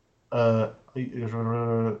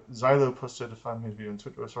posted a fan made video on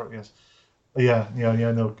Twitter. Sorry, yes. Yeah,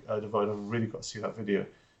 no, Devoid, I've really got to see that video.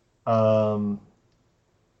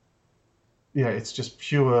 Yeah, it's just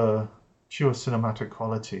pure cinematic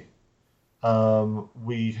quality.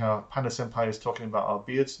 We have Panda Senpai is talking about our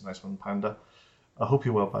beards. Nice one, Panda. I hope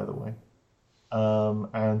you're well, by the way.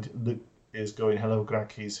 And Luke is going, hello,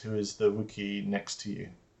 Grakis, who is the Wookiee next to you?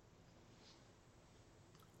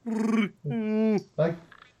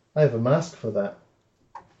 I have a mask for that.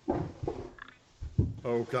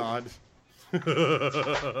 Oh, God.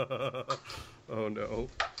 Oh, no.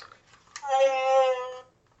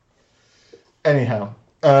 Anyhow,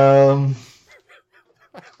 as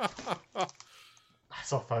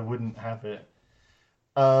if I wouldn't have it.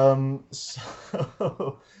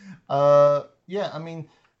 So, yeah, I mean,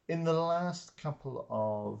 in the last couple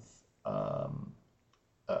of uh,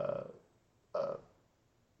 uh,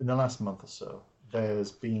 in the last month or so,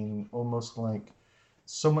 there's been almost like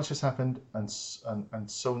so much has happened and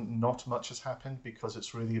so not much has happened because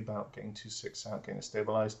it's really about getting 2.6 out, getting it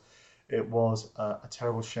stabilized. It was a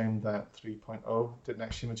terrible shame that 3.0 didn't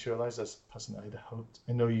actually materialize as personally I'd hoped.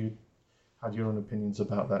 I know you had your own opinions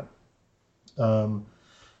about that. Um,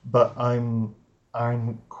 but I'm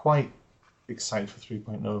quite excited for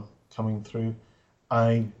 3.0 coming through.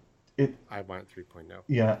 I it I want 3.0.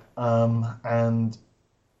 Yeah, and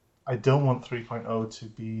I don't want 3.0 to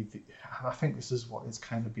be the. I think this is what it's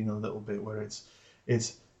kind of been a little bit where it's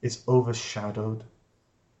overshadowed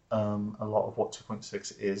a lot of what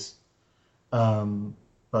 2.6 is.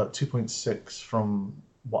 But 2.6, from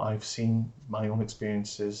what I've seen, my own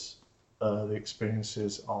experiences, the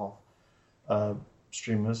experiences of uh,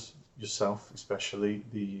 streamers, yourself especially,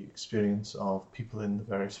 the experience of people in the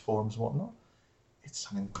various forums and whatnot, it's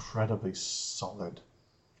an incredibly solid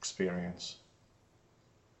experience.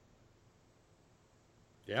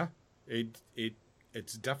 Yeah,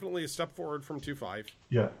 it's definitely a step forward from 2.5.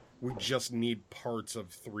 Yeah, We just need parts of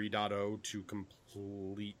 3.0 to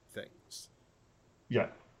complete things. yeah,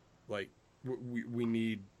 Like we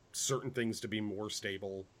need certain things to be more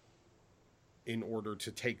stable in order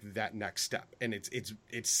to take that next step, and it's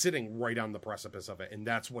sitting right on the precipice of it, and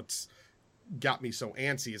that's what's got me so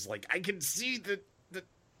antsy. Is like I can see the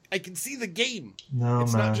game. no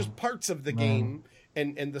It's not man, just parts of the man,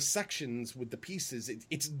 game and the sections with the pieces.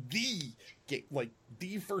 It's the game, like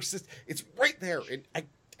the first. It's right there, and I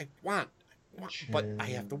want, but I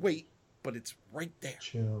have to chill, wait. But it's right there.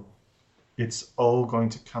 chill. It's all going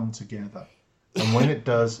to come together, and when it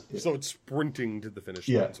does, So it's sprinting to the finish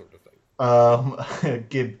yeah. line, sort of thing.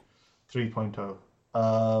 Gib 3.0.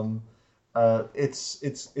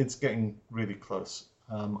 It's getting really close.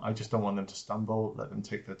 I just don't want them to stumble. Let them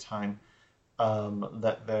take their time.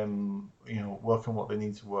 Let them, work on what they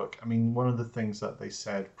need to work. I mean, one of the things that they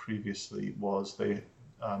said previously was they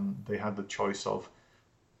had the choice of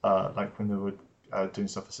like when they were doing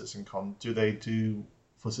stuff for CitizenCon. Do they do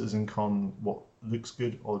for CitizenCon what looks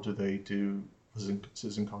good, or do they do for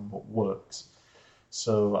CitizenCon what works?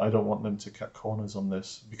 So I don't want them to cut corners on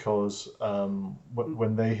this because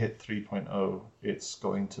when they hit 3.0, it's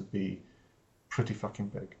going to be pretty fucking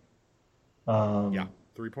big. Yeah, Um,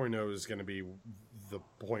 3.0 is going to be the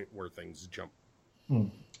point where things jump.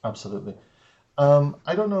 Absolutely.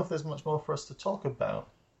 I don't know if there's much more for us to talk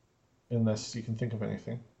about unless you can think of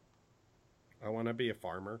anything. I want to be a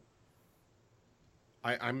farmer.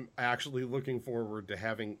 I'm actually looking forward to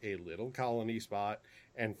having a little colony spot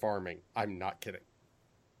and farming. I'm not kidding.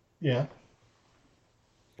 Yeah.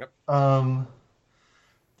 Yep.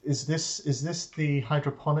 Is this the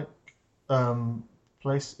hydroponic um,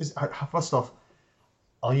 place? First off,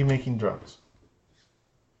 are you making drugs?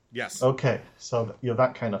 Yes. Okay, so you're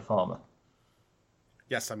that kind of farmer.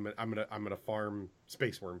 Yes, I'm gonna farm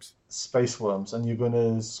space worms. Space worms, and you're going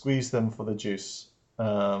to squeeze them for the juice.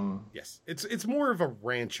 Yes. It's more of a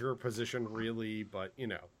rancher position, really, but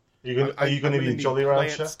Are you going I'm to gonna be a need Jolly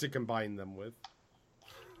Rancher? plants to combine them with.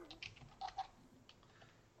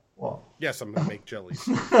 What? Yes, I'm gonna make jellies.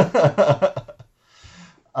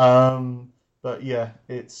 But yeah,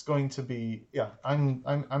 it's going to be. Yeah, I'm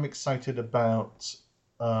excited about.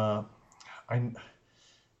 I.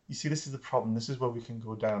 You see, this is the problem. This is where we can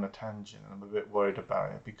go down a tangent, and I'm a bit worried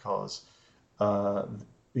about it because, uh,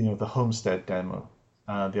 the homestead demo,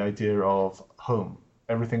 the idea of home,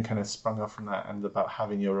 everything kind of sprung up from that, and about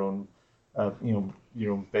having your own,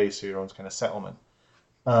 your own base or your own kind of settlement.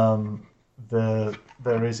 Um,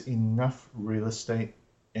 there is enough real estate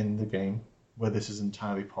in the game where this is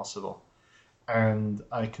entirely possible, and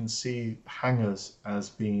I can see hangars as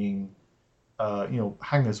being,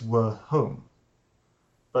 hangars were home,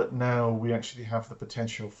 but now we actually have the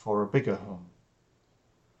potential for a bigger home.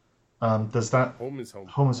 Does that Home is home.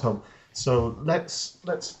 home is home? So let's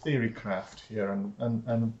theory craft here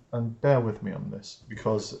and bear with me on this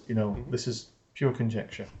because Hmm. this is pure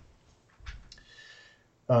conjecture.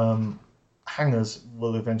 Um, Hangars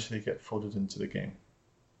will eventually get folded into the game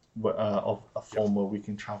of a Yep. form where we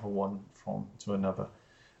can travel one from to another.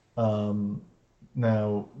 Um,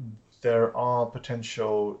 Now, there are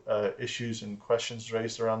potential issues and questions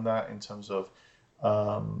raised around that in terms of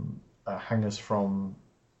hangers from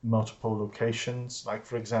multiple locations. Like,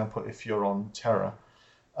 for example, if you're on Terra.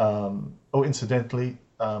 Incidentally,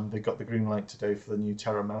 they got the green light today for the new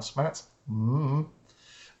Terra mouse mat.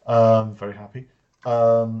 Very happy.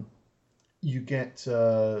 Um, you get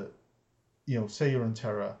say you're in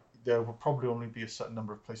Terra, there will probably only be a certain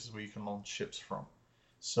number of places where you can launch ships from.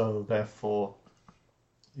 So therefore,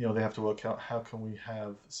 they have to work out how can we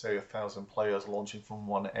have, say, 1,000 players launching from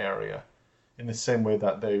one area in the same way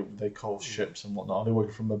that they call ships and whatnot. Are they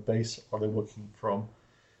working from a base or are they working from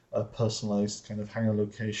a personalized kind of hangar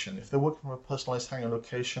location? If they're working from a personalized hangar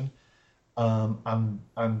location,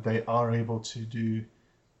 and they are able to do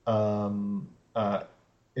um,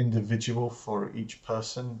 individual for each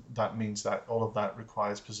person, that means that all of that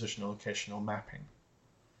requires positional locational mapping,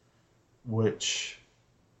 which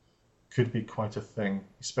could be quite a thing,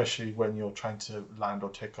 especially when you're trying to land or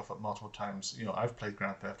take off at multiple times. I've played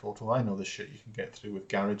Grand Theft Auto. I know the shit you can get through with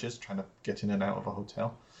garages trying to get in and out of a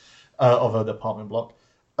hotel, of an apartment block.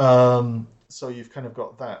 So you've kind of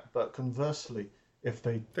got that. But conversely, if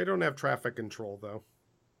they don't have traffic control though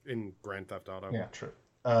in Grand Theft Auto. Yeah, true.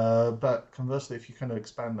 But conversely, if you kind of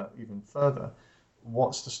expand that even further,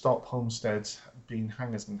 what's to stop homesteads being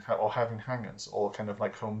hangars or having hangars or kind of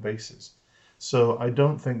like home bases? So I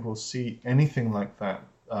don't think we'll see anything like that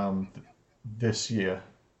this year.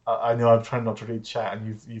 I know I'm trying not to read chat,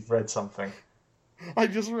 and you've read something. I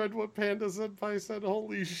just read what Panda Senpai said.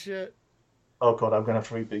 Holy shit! Oh god, I'm gonna have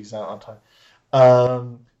to read these out, aren't I?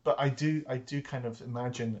 But I do kind of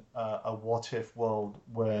imagine a what if world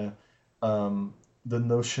where the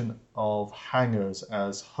notion of hangars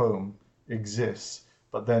as home exists,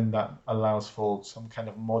 but then that allows for some kind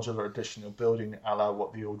of modular additional building, a la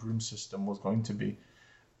what the old room system was going to be.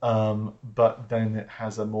 But then it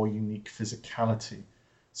has a more unique physicality,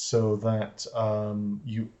 so that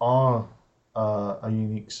you are a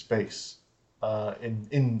unique space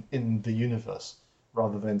in the universe,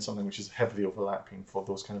 rather than something which is heavily overlapping for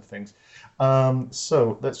those kind of things.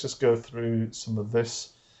 So let's just go through some of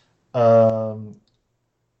this.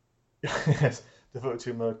 Yes, Devoted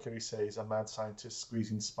to Mercury says a mad scientist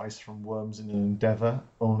squeezing spice from worms in an endeavor,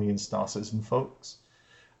 only in Star Citizen, folks.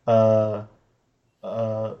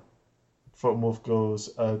 Photomorph goes,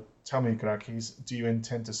 tell me, Grakis, do you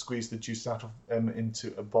intend to squeeze the juice out of them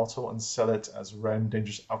into a bottle and sell it as rare and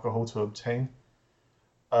dangerous alcohol to obtain?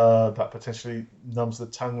 That potentially numbs the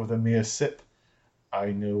tongue with a mere sip. I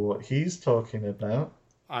know what he's talking about.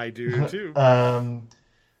 I do too. Panda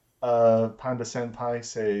Senpai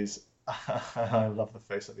says, I love the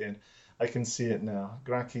face at the end. I can see it now.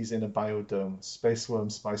 Graki's in a biodome, space worm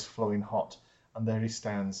spice flowing hot, and there he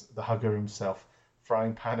stands, the hugger himself,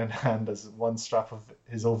 frying pan in hand as one strap of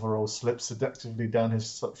his overall slips seductively down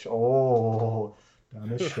his down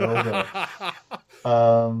his shoulder.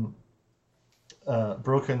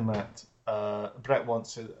 Broken Matt. Brett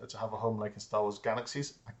wants to have a home like in Star Wars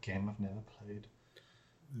Galaxies, a game I've never played.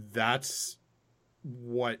 That's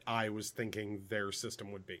what I was thinking their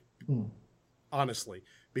system would be. Honestly,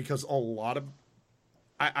 because a lot of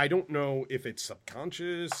I don't know if it's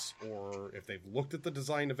subconscious or if they've looked at the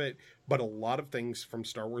design of it, but a lot of things from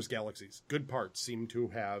Star Wars Galaxies, good parts, seem to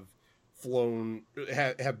have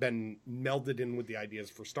have been melded in with the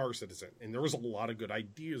ideas for Star Citizen. And there was a lot of good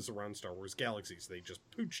ideas around Star Wars Galaxies. They just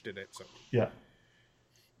pooched at it. So. Yeah.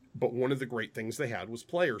 But one of the great things they had was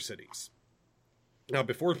player cities. Now,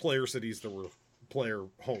 before player cities, there were player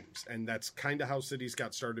homes, and that's kind of how cities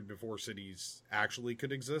got started before cities actually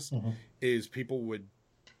could exist. Is people would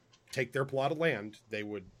take their plot of land, they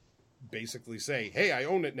would basically say, hey, I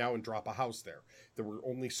own it now, and drop a house there. There were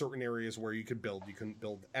only certain areas where you could build. You couldn't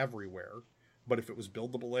build everywhere, but if it was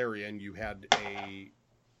buildable area and you had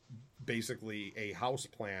basically a house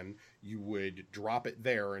plan, you would drop it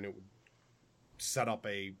there and it would set up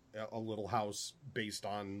a little house based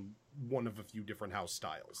on one of a few different house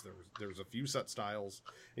styles. There's a few set styles,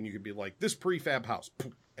 and you could be like, this prefab house,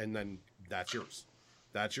 and then that's yours.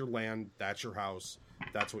 That's your land, that's your house,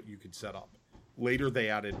 that's what you could set up. Later, they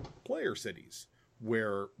added player cities,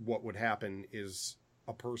 where what would happen is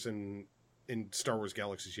a person in Star Wars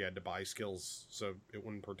Galaxies, you had to buy skills, so it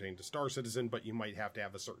wouldn't pertain to Star Citizen, but you might have to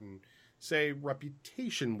have a certain, say,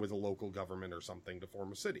 reputation with a local government or something to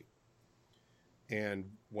form a city.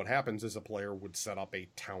 And what happens is a player would set up a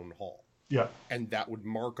town hall. Yeah. And that would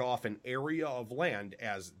mark off an area of land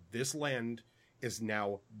as this land is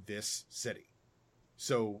now this city.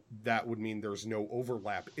 So that would mean there's no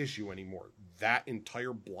overlap issue anymore. That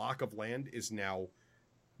entire block of land is now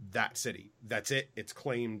that city. That's it. It's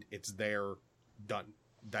claimed. It's there. Done.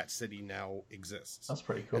 That city now exists. That's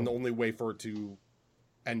pretty cool. And the only way for it to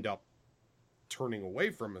end up turning away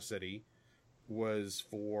from a city was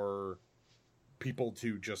for people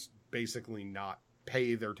to just basically not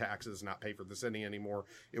pay their taxes, not pay for the city anymore.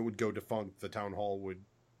 It would go defunct. The town hall would,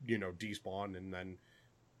 despawn, and then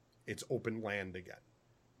it's open land again.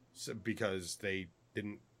 So, because they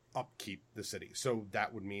didn't upkeep the city. So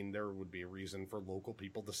that would mean there would be a reason for local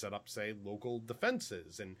people to set up, say, local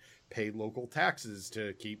defenses and pay local taxes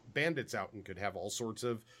to keep bandits out, and could have all sorts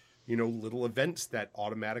of, little events that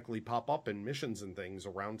automatically pop up in missions and things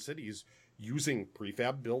around cities using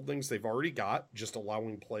prefab buildings they've already got, just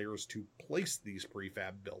allowing players to place these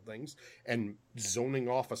prefab buildings and zoning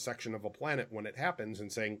off a section of a planet when it happens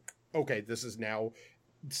and saying, okay, this is now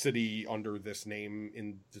city under this name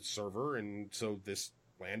in the server, and so this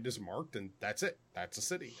land is marked, and that's it. That's a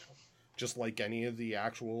city now. Just like any of the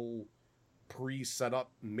actual pre-set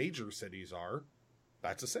up major cities are,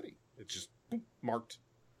 that's a city. It's just boop, marked.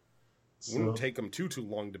 It wouldn't take them too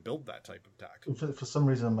long to build that type of tech. For some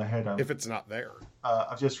reason in my head, if it's not there.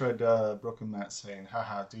 I've just read Broken Matt saying,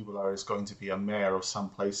 haha, Dubalar is going to be a mayor of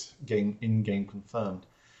some place, in-game confirmed.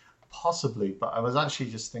 Possibly, but I was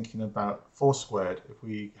actually just thinking about Foursquared. If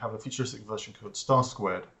we have a futuristic version called Star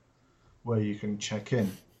Squared, where you can check in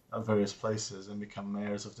at various places and become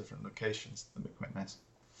mayors of different locations, that'd be quite nice.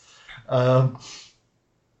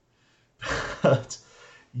 But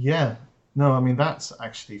yeah, no, I mean, that's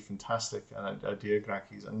actually fantastic idea,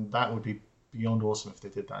 Grackies, and that would be beyond awesome if they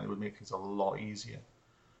did that. It would make things a lot easier.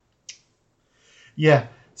 Yeah,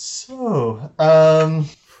 so Panda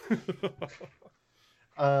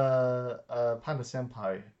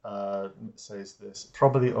Senpai says this,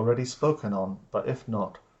 probably already spoken on, but if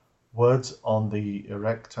not, words on the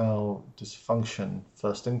erectile dysfunction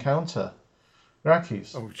first encounter.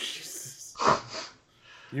 Grackies. Oh, Jesus.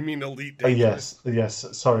 You mean Elite Dangerous? Yes.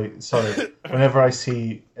 Sorry. Whenever I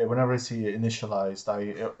see it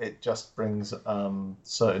initialized, it just brings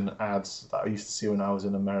certain ads that I used to see when I was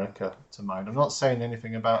in America to mind. I'm not saying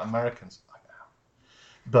anything about Americans, I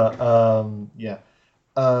know, but yeah.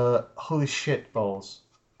 Holy shit balls.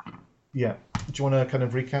 Yeah. Do you want to kind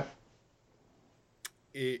of recap?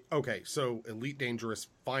 Okay, so Elite Dangerous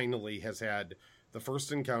finally has had the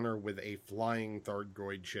first encounter with a flying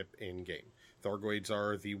Thargoid ship in-game. Thargoids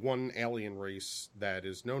are the one alien race that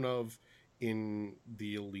is known of in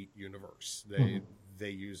the Elite universe. They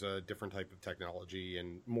use a different type of technology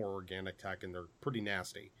and more organic tech, and they're pretty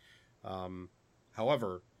nasty.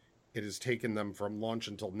 However, it has taken them from launch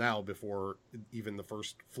until now before even the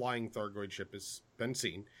first flying Thargoid ship has been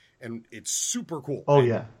seen. And it's super cool. Oh,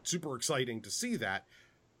 yeah. Super exciting to see that.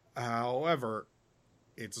 However,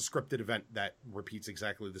 it's a scripted event that repeats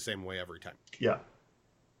exactly the same way every time. Yeah.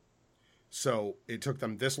 So it took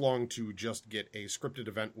them this long to just get a scripted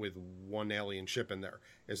event with one alien ship in there.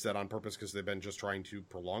 Is that on purpose because they've been just trying to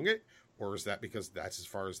prolong it? Or is that because that's as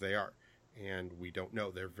far as they are? And we don't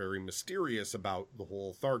know. They're very mysterious about the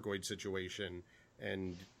whole Thargoid situation.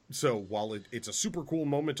 And so while it's a super cool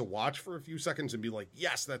moment to watch for a few seconds and be like,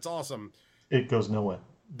 yes, that's awesome, it goes nowhere.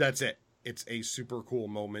 That's it. It's a super cool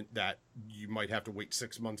moment that you might have to wait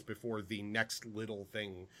 6 months before the next little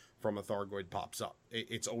thing from a Thargoid pops up.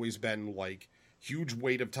 It's always been like huge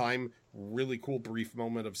wait of time, really cool brief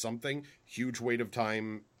moment of something, huge wait of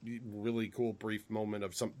time, really cool brief moment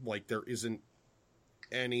of some, like there isn't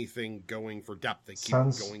anything going for depth. They keep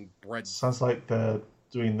going breadth. Sounds like they're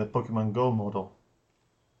doing the Pokemon Go model.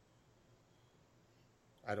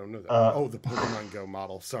 I don't know that. The Pokemon Go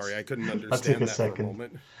model. Sorry, I couldn't understand that for a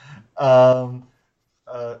moment.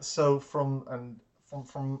 So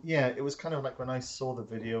from yeah, it was kind of like when I saw the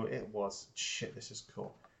video, it was shit. This is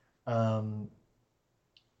cool. And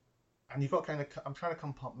you've got I'm trying to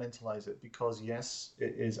compartmentalize it because yes,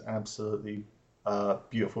 it is absolutely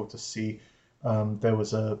beautiful to see. There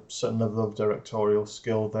was a certain level of directorial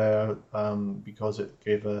skill there because it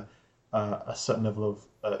gave a certain level of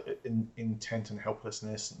intent and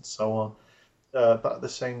helplessness and so on. But at the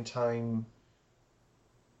same time,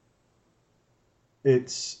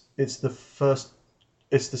 it's the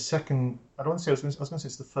second. I don't want to say. I was going to say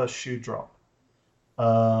it's the first shoe drop.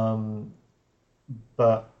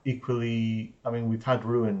 But equally, I mean, we've had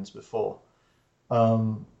Ruins before.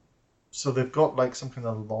 So they've got like some kind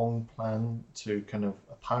of long plan to kind of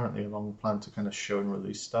show and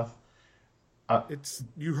release stuff.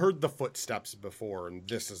 You heard the footsteps before, and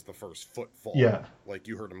this is the first footfall. Yeah, like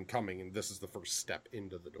you heard them coming, and this is the first step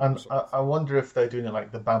into the door. And I wonder if they're doing it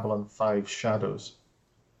like the Babylon 5 Shadows.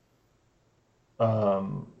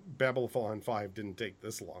 Babylon 5 didn't take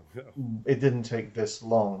this long. No. It didn't take this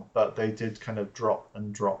long, but they did kind of drop,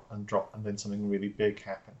 and then something really big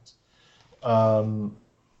happens.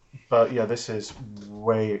 But yeah, this is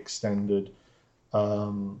way extended,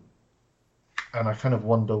 and I kind of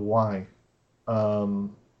wonder why.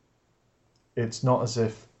 It's not as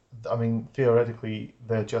if, I mean, theoretically,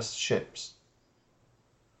 they're just ships.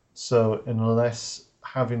 So unless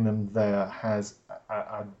having them there has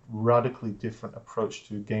a radically different approach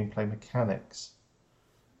to gameplay mechanics,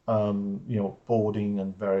 boarding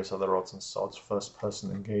and various other odds and sods,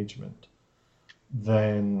 first-person engagement,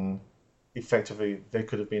 then effectively they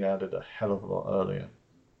could have been added a hell of a lot earlier.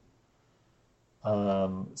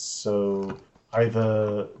 So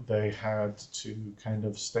either they had to kind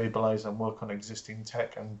of stabilize and work on existing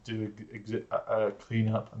tech and do a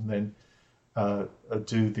cleanup, and then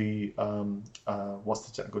do the what's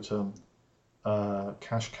the technical term?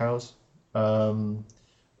 Cash cows. The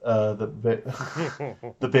bit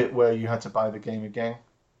the bit where you had to buy the game again.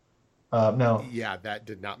 Now, yeah, that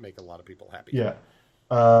did not make a lot of people happy. Yeah.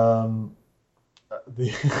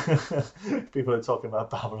 The people are talking about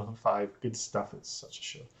Babylon 5. Good stuff. It's such a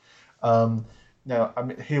show. Now, I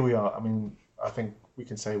mean, here we are. I mean, I think we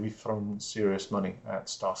can say we've thrown serious money at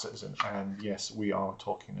Star Citizen, and yes, we are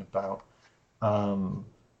talking about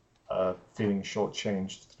feeling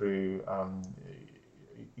shortchanged through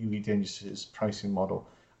Elite Dangerous's pricing model,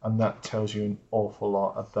 and that tells you an awful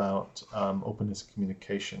lot about openness of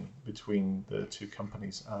communication between the two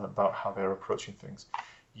companies about how they're approaching things.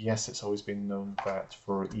 Yes, it's always been known that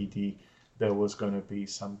for ED there was going to be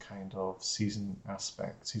some kind of season pass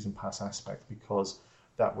aspect, because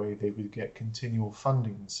that way they would get continual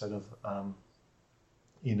funding instead of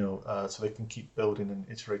so they can keep building and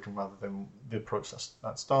iterating rather than the approach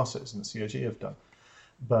that Star Citizen and COG have done.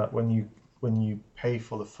 But when you pay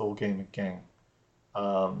for the full game again,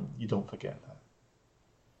 you don't forget that.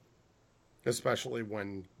 Especially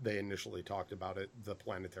when they initially talked about it, the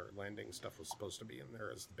planetary landing stuff was supposed to be in there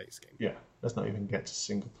as the base game. Yeah, let's not even get to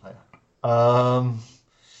single player.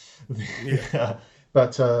 Yeah.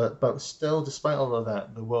 But still, despite all of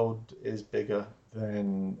that, the world is bigger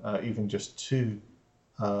than even just two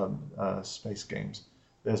space games.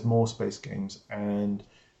 There's more space games, and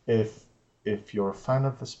if you're a fan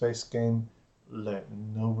of the space game, let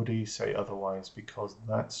nobody say otherwise, because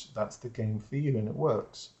that's the game for you, and it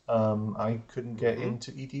works. I couldn't get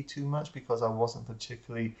into ED too much because I wasn't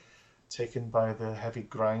particularly taken by the heavy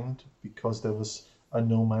grind, because there was a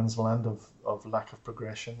no man's land of lack of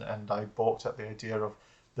progression, and I balked at the idea of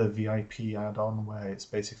the VIP add-on where it's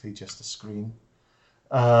basically just a screen.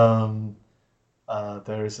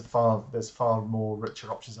 There's far more richer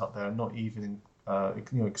options out there, not even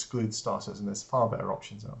exclude Star Citizen. There's far better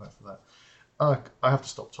options out there for that. I have to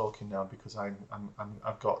stop talking now because I'm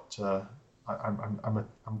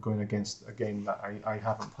going against a game that I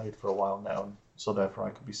haven't played for a while now, so therefore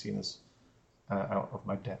I could be seen as out of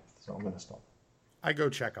my depth. So I'm going to stop. I go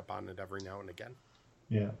check up on it every now and again.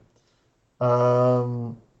 Yeah.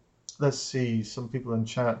 Let's see. Some people in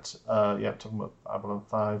chat. Talking about Babylon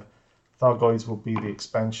 5. Thargoids will be the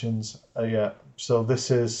expansions. So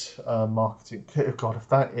this is marketing. God, if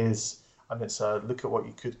that is. And it's look at what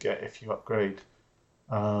you could get if you upgrade.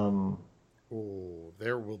 There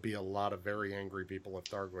will be a lot of very angry people if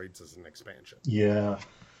Thargoids is an expansion. Yeah,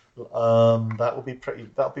 that'll be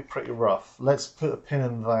pretty rough. Let's put a pin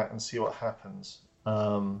in that and see what happens.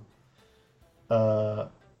 I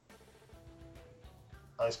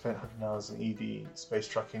spent 100 hours in ED space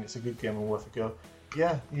trucking. It's a good game and worth a go.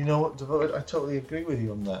 Yeah, you know what, Devoted? I totally agree with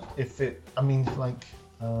you on that.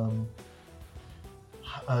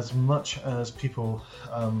 As much as people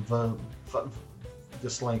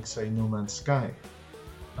dislike, say, No Man's Sky,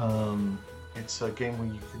 it's a game where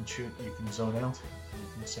you can zone out, and you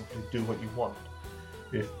can simply do what you want.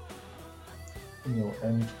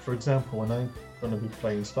 And for example, when I'm going to be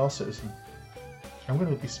playing Star Citizen, I'm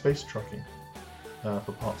going to be space trucking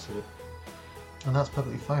for parts of it, and that's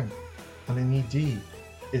perfectly fine. And in ED,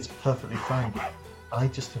 it's perfectly fine. I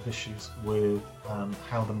just have issues with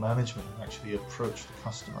how the management actually approach the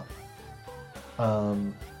customer.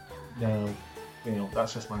 Now,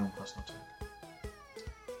 that's just my own personal take.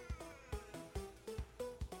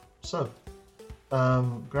 So,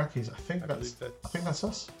 Grackies, I think that's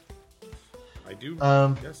us. I do.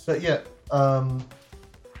 Yes. But yeah,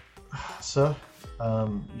 sir,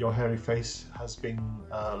 your hairy face has been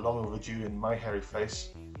long overdue in my hairy face.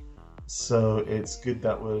 So it's good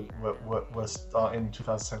that we're starting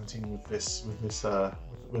 2017 with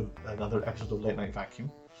another episode of Late Night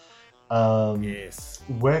Vacuum. Yes.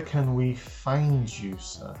 Where can we find you,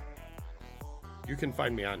 sir? You can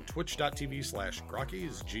find me on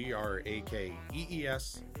twitch.tv/Grockeys,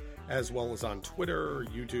 GRAKEES, as well as on Twitter,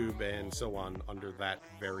 YouTube, and so on under that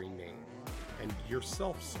very name. And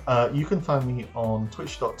yourself, sir? You can find me on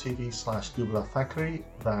twitch.tv/Doublathackery.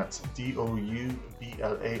 That's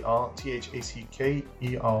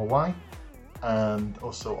DOUBLARTHACKERY. and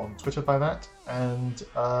also on Twitter by that. And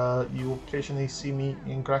you occasionally see me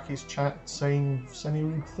in Gracky's chat saying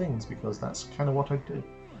rude things, because that's kind of what I do.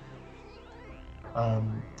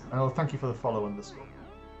 And thank you for the follow and the score.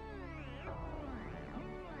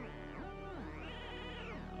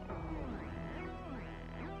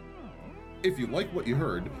 If you like what you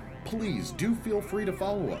heard, please do feel free to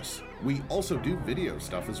follow us. We also do video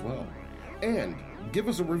stuff as well. And give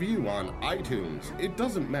us a review on iTunes. It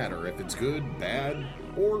doesn't matter if it's good, bad,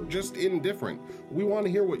 or just indifferent. We want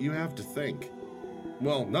to hear what you have to think.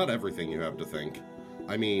 Well, not everything you have to think.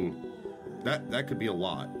 I mean, that could be a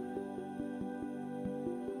lot.